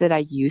month that I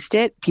used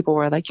it, people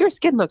were like, your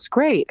skin looks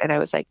great. And I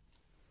was like,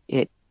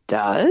 it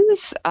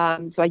does.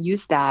 So I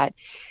used that.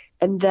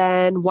 And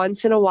then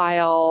once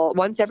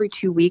every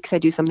 2 weeks, I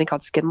do something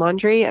called skin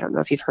laundry. I don't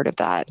know if you've heard of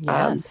that.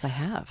 Yes, I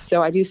have.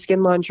 So I do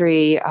skin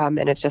laundry,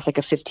 and it's just like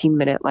a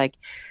 15-minute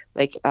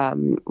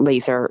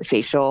laser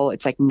facial.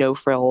 It's like no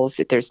frills.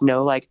 There's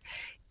no like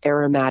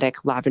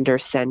aromatic lavender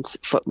scent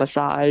foot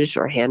massage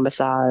or hand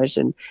massage.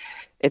 And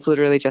it's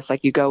literally just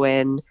like you go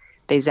in,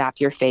 they zap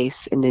your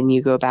face, and then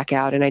you go back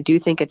out. And I do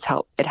think it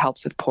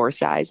helps with pore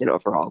size and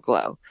overall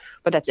glow,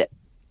 but that's it.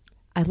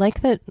 I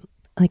like that,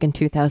 like in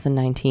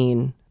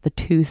 2019, the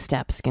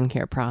 2-step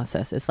skincare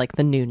process is like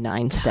the new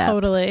 9-step.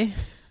 Totally.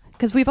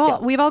 Because we've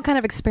all kind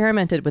of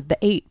experimented with the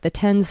 8, the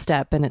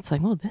 10-step, and it's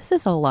like, well, this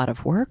is a lot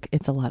of work.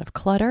 It's a lot of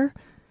clutter,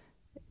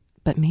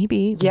 but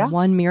maybe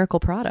one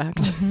miracle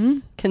product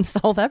can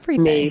solve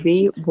everything.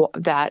 Maybe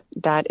that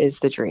is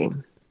the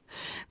dream.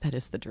 That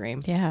is the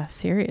dream. Yeah,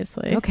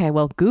 seriously. Okay,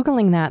 well,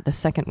 Googling that the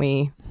second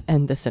we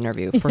end this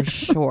interview for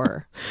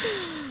sure.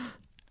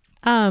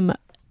 Eva,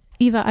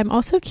 I'm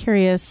also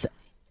curious,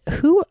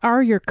 who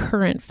are your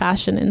current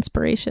fashion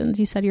inspirations?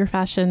 You said your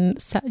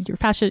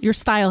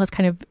style has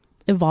kind of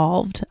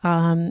evolved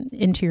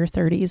into your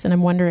 30s, and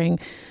I'm wondering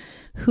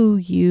who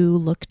you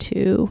look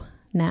to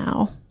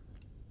now.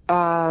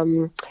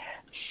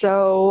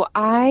 So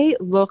I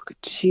look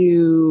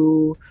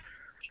to,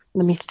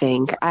 let me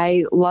think.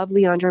 I love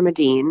Leandra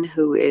Medine,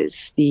 who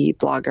is the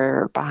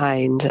blogger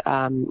behind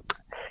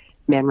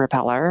Man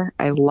Repeller.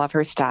 I love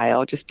her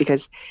style just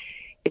because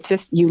it's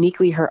just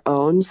uniquely her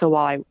own. So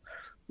while I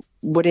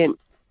wouldn't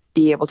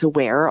be able to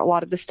wear a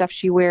lot of the stuff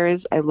she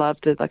wears, I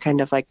love the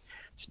kind of like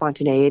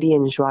spontaneity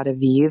and joie de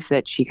vivre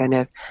that she kind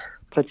of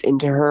puts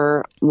into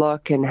her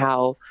look and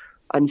how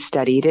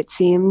unstudied it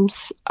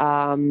seems.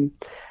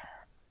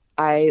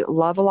 I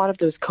love a lot of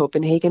those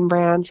Copenhagen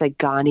brands like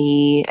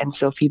Ganni and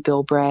Sophie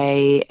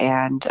Bilbray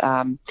and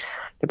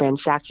the brand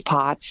Saxe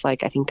Potts.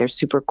 Like, I think they're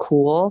super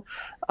cool.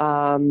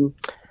 I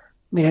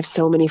have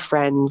so many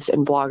friends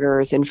and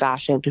bloggers in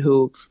fashion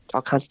who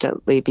I'll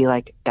constantly be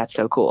like, that's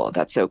so cool.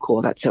 That's so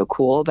cool. That's so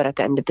cool. But at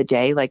the end of the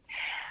day, like,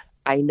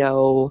 I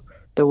know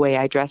the way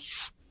I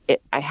dress,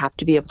 I have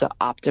to be able to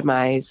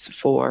optimize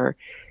for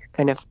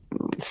kind of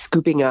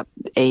scooping up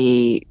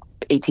a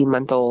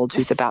 18-month-old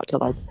who's about to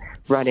like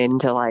run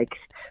into like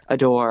a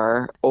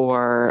door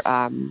or,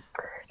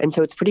 and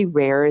so it's pretty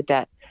rare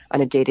that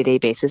on a day-to-day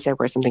basis I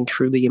wear something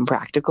truly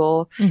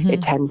impractical,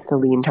 it tends to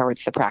lean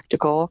towards the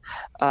practical,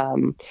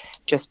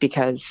 just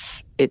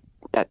because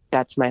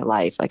that's my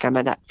life. Like I'm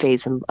at that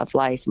phase of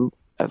life and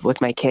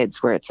with my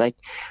kids where it's like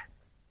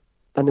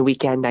on the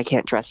weekend I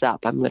can't dress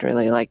up. I'm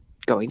literally like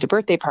going to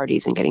birthday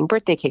parties and getting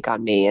birthday cake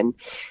on me. And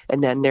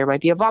then there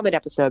might be a vomit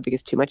episode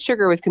because too much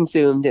sugar was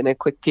consumed in a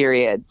quick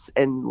period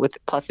and with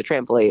plus a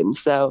trampoline.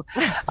 So,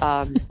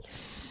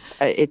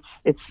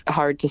 it's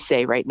hard to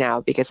say right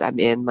now because I'm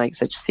in like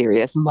such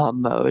serious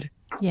mom mode.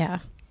 Yeah.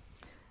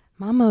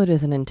 Mom mode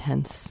is an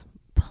intense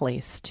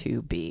place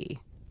to be.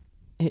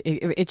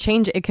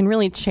 It can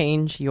really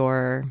change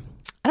your,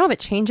 I don't know if it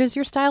changes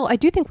your style. I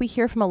do think we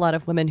hear from a lot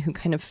of women who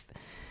kind of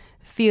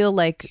feel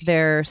like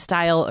their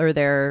style or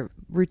their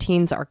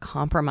routines are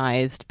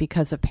compromised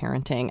because of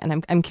parenting.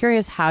 And I'm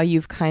curious how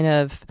you've kind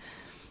of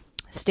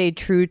stayed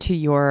true to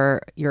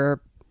your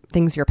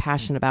things you're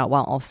passionate about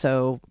while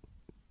also,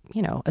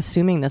 you know,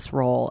 assuming this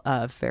role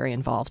of very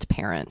involved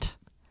parent.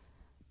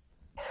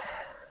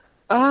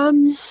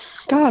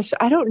 Gosh,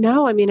 I don't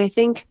know. I mean, I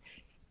think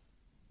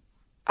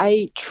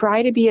I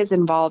try to be as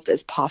involved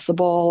as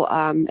possible.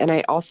 And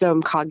I also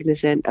am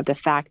cognizant of the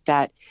fact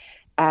that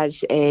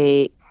as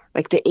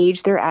like the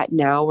age they're at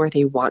now where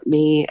they want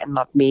me and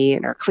love me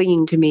and are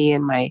clinging to me,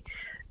 and my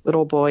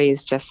little boy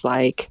is just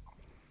like,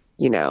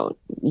 you know,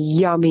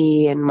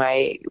 yummy, and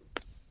my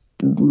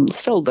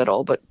still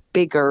little but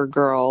bigger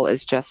girl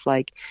is just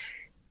like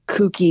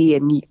kooky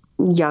and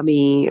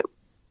yummy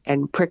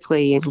and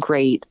prickly and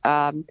great.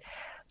 I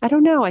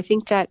don't know. I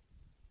think that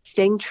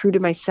staying true to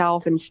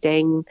myself and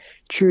staying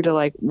true to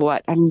like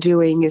what I'm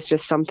doing is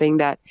just something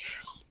that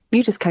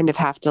you just kind of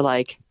have to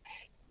like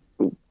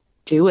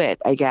do it,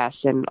 I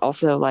guess. And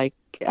also like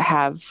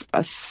have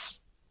a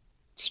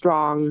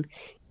strong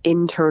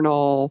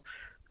internal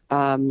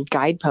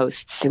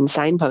guideposts and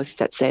signposts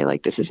that say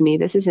like, this is me,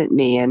 this isn't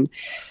me. And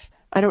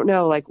I don't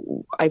know, like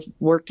I've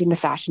worked in the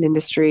fashion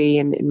industry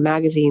and in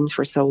magazines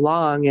for so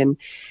long and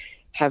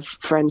have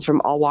friends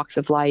from all walks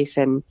of life.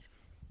 And,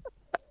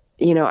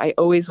 you know, I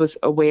always was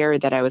aware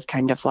that I was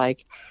kind of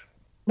like,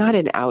 not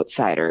an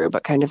outsider,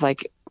 but kind of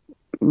like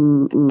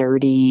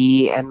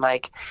nerdy and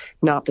like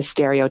not the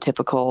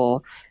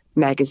stereotypical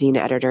magazine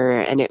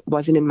editor. And it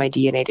wasn't in my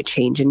DNA to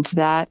change into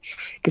that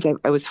because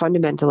I was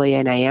fundamentally,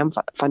 and I am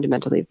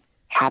fundamentally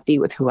happy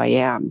with who I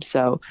am.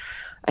 So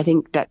I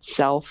think that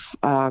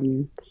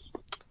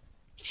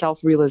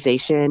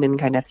self-realization and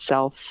kind of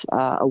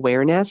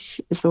self-awareness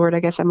is the word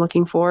I guess I'm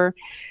looking for,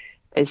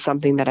 is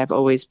something that I've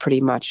always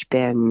pretty much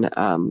been,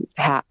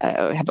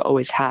 have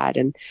always had.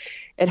 And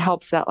it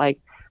helps that like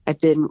I've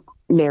been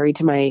married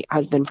to my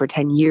husband for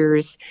 10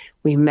 years.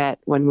 We met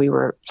when we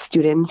were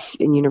students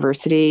in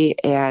university.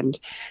 And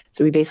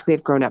so we basically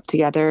have grown up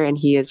together, and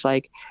he is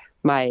like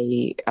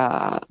my,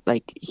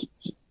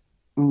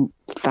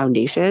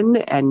 foundation,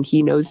 and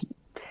he knows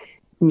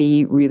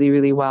me really,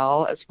 really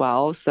well as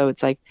well. So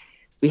it's like,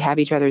 we have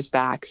each other's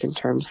backs in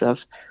terms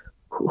of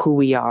who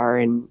we are.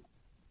 And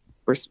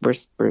we're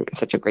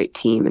such a great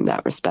team in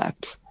that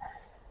respect.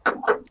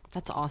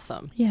 That's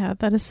awesome. Yeah,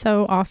 that is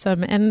so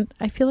awesome. And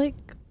I feel like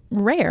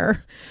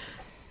rare.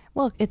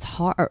 Well, it's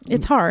hard.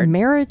 It's hard.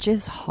 Marriage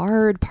is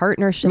hard.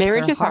 Partnerships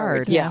are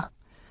hard. Yeah.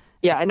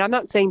 Yeah. And I'm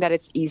not saying that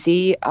it's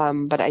easy,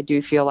 but I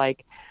do feel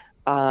like,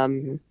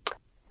 you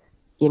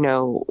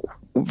know,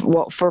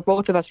 well, for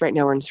both of us right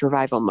now, we're in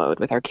survival mode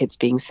with our kids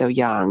being so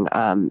young.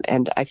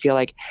 And I feel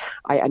like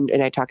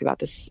I've talked about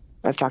this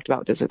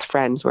with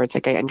friends where it's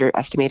like I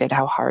underestimated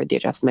how hard the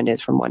adjustment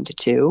is from 1 to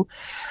 2.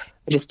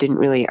 I just didn't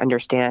really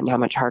understand how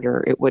much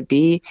harder it would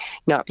be.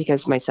 Not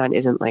because my son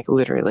isn't like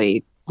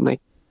literally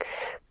like,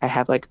 I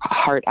have like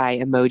heart eye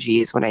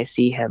emojis when I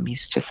see him.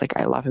 He's just like,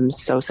 I love him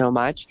so, so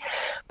much.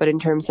 But in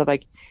terms of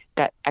like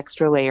that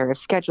extra layer of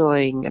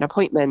scheduling and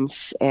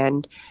appointments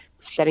and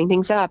setting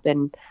things up,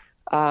 and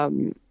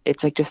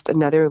it's like just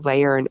another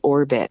layer in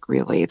orbit,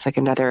 really. It's like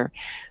another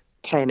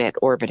planet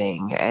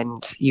orbiting,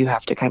 and you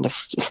have to kind of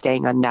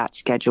staying on that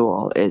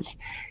schedule and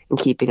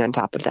keeping on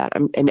top of that.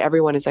 And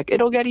everyone is like,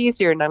 it'll get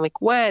easier. And I'm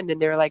like, when?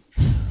 And they're like,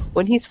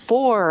 when he's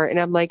 4. And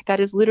I'm like, that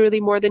is literally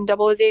more than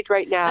double his age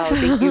right now.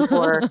 Thank you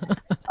for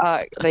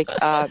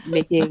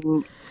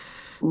making,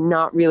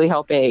 not really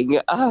helping.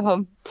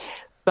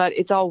 But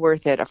it's all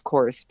worth it, of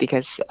course,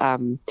 because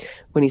when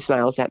he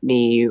smiles at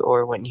me,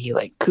 or when he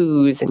like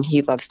coos and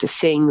he loves to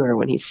sing, or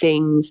when he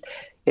sings,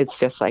 it's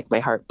just like my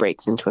heart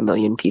breaks into a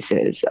million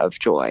pieces of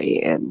joy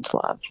and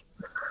love.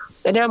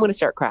 And now I'm going to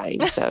start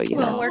crying. So, you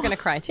know. We're going to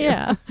cry too.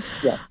 Yeah.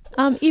 Yeah.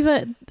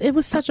 Eva, it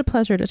was such a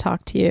pleasure to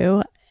talk to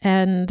you.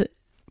 And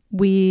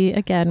we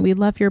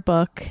love your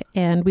book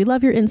and we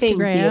love your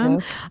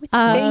Instagram.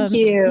 Thank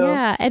you.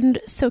 Yeah. And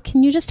so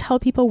can you just tell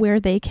people where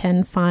they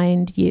can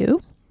find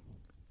you?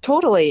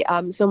 Totally.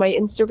 So my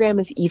Instagram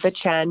is Eva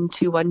Chen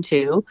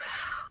 212.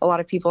 A lot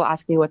of people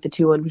ask me what the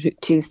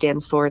 212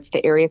 stands for. It's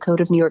the area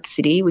code of New York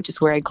City, which is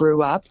where I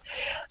grew up.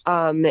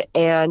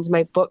 And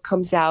my book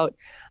comes out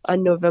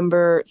on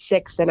November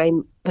 6th. And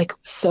I'm like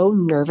so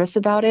nervous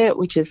about it,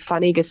 which is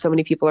funny because so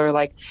many people are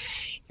like,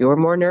 you're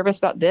more nervous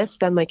about this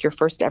than like your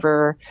first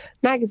ever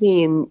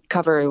magazine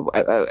cover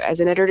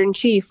as an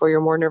editor-in-chief, or you're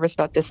more nervous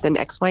about this than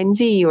X, Y, and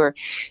Z, or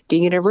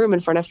being in a room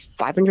in front of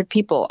 500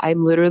 people.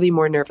 I'm literally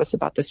more nervous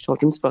about this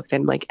children's book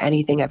than like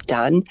anything I've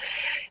done.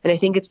 And I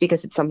think it's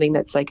because it's something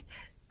that's like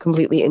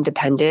completely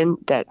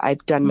independent that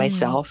I've done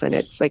myself, and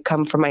it's like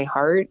come from my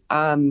heart.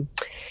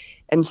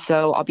 And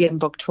so I'll be on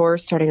book tour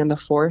starting on the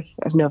 4th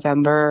of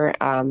November.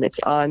 It's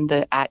on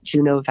the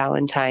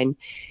 @JunoValentine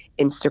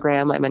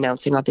Instagram. I'm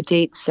announcing all the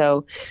dates.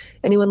 So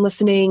anyone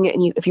listening,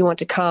 and if you want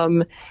to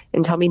come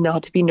and tell me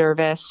not to be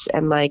nervous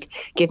and like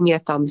give me a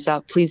thumbs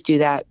up, please do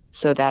that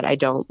so that I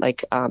don't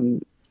like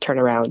turn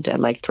around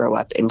and like throw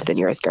up into the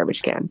nearest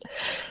garbage can.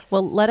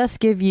 Well, let us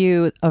give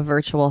you a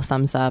virtual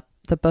thumbs up.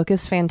 The book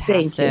is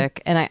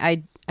fantastic. And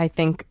I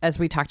think, as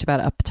we talked about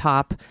up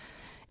top,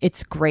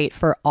 it's great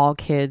for all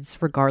kids,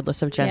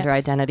 regardless of gender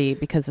identity,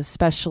 because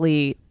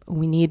especially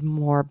we need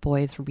more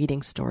boys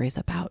reading stories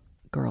about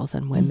girls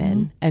and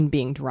women and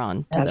being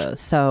drawn to those.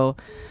 So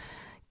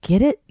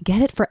get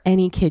it for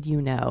any kid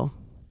you know.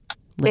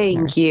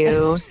 Thank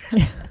you.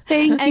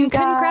 Thank you, and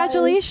guys.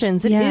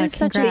 Congratulations. It is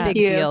such a big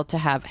deal to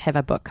have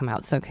a book come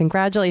out. So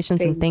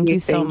congratulations and thank you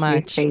so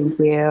much. Thank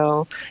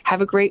you.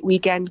 Have a great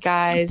weekend,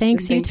 guys.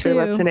 Thanks for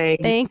listening.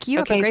 Thank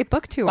you. Okay. Have a great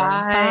book tour.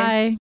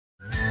 Bye.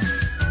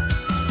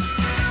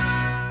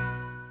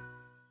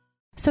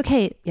 So,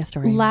 Kate, yes,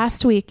 Doreen.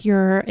 Last week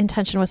your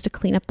intention was to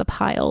clean up the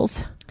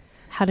piles.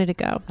 How did it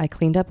go? I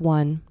cleaned up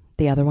one.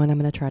 The other one I'm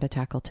going to try to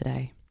tackle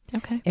today.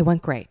 Okay. It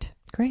went great.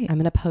 Great. I'm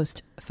going to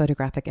post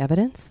photographic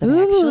evidence that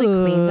I actually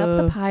cleaned up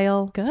the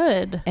pile.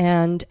 Good.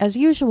 And as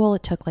usual,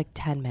 it took like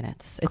 10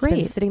 minutes. It's Great.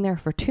 been sitting there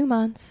for 2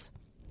 months.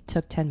 It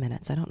took 10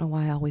 minutes. I don't know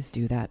why I always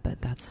do that, but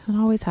it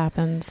always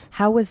happens.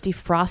 How was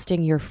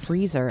defrosting your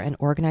freezer and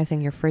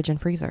organizing your fridge and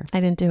freezer? I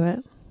didn't do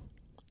it.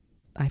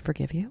 I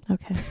forgive you.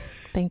 Okay.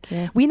 Thank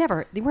you. We're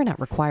not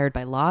required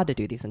by law to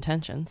do these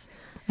intentions.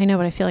 I know,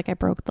 but I feel like I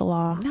broke the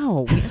law.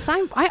 No,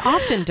 I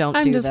often don't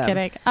I'm do just them.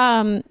 kidding.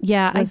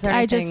 Yeah, I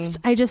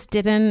just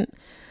didn't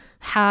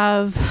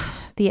have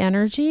the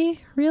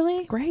energy,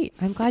 really. Great.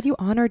 I'm glad you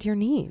honored your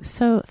needs.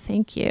 So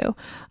thank you.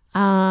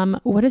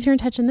 What is your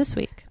intention this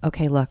week?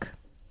 Okay, look,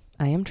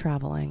 I am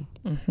traveling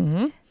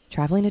to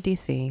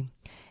DC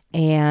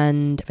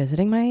and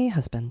visiting my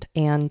husband,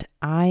 and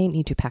I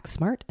need to pack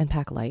smart and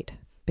pack light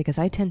because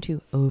I tend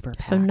to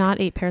overpack. So not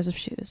 8 pairs of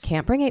shoes.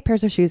 Can't bring 8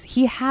 pairs of shoes.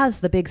 He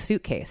has the big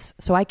suitcase,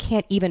 so I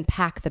can't even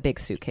pack the big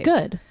suitcase.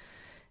 Good.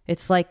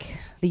 It's like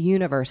the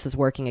universe is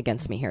working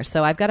against me here.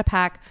 So I've got to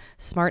pack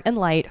smart and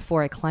light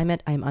for a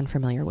climate I'm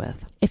unfamiliar with.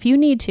 If you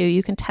need to,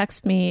 you can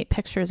text me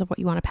pictures of what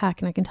you want to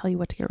pack and I can tell you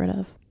what to get rid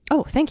of.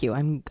 Oh, thank you.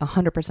 I'm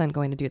 100%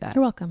 going to do that.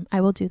 You're welcome. I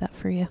will do that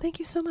for you. Thank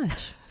you so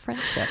much.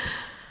 Friendship.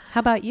 How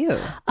about you?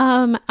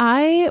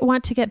 I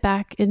want to get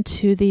back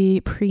into the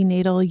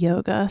prenatal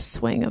yoga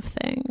swing of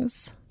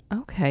things.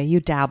 Okay.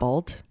 You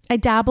dabbled. I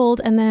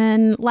dabbled. And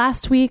then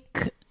last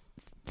week,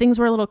 things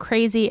were a little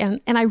crazy. And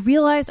I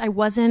realized I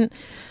wasn't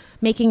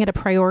making it a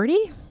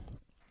priority.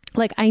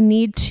 Like, I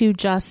need to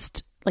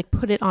just like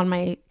put it on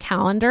my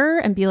calendar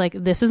and be like,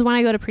 this is when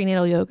I go to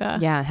prenatal yoga.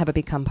 Yeah. Have it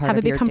become part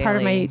of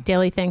my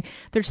daily thing.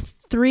 There's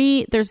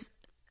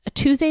a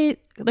Tuesday,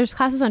 there's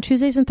classes on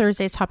Tuesdays and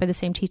Thursdays taught by the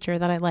same teacher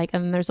that I like.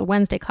 And there's a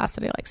Wednesday class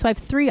that I like. So I have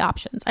 3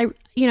 options.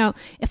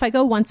 If I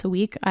go once a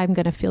week, I'm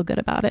going to feel good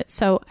about it.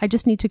 So I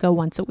just need to go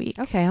once a week.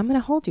 Okay. I'm going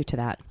to hold you to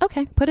that.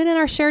 Okay. Put it in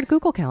our shared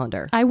Google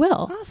Calendar. I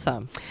will.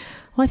 Awesome.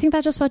 Well, I think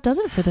that just about does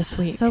it for this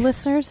week. So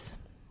listeners,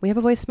 we have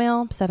a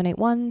voicemail,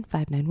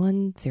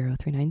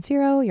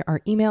 781-591-0390. Our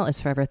email is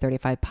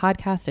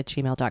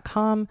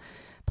forever35podcast@gmail.com.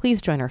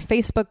 Please join our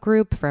Facebook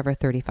group, Forever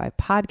 35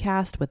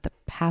 Podcast, with the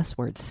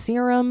password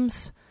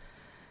serums.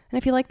 And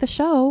if you like the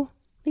show,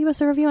 leave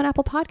us a review on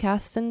Apple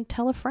Podcasts and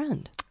tell a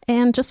friend.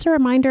 And just a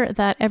reminder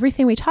that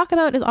everything we talk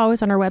about is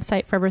always on our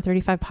website,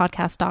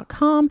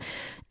 forever35podcast.com.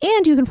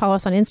 And you can follow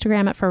us on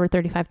Instagram at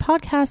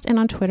Forever35Podcast and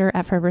on Twitter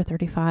at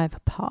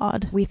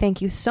Forever35Pod. We thank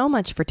you so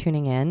much for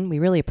tuning in. We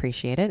really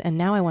appreciate it. And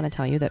now I want to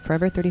tell you that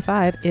Forever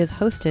 35 is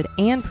hosted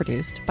and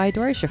produced by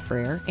Dory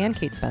Shafrir and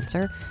Kate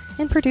Spencer,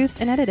 and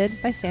produced and edited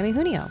by Sammy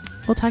Junio.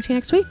 We'll talk to you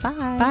next week. Bye.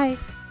 Bye.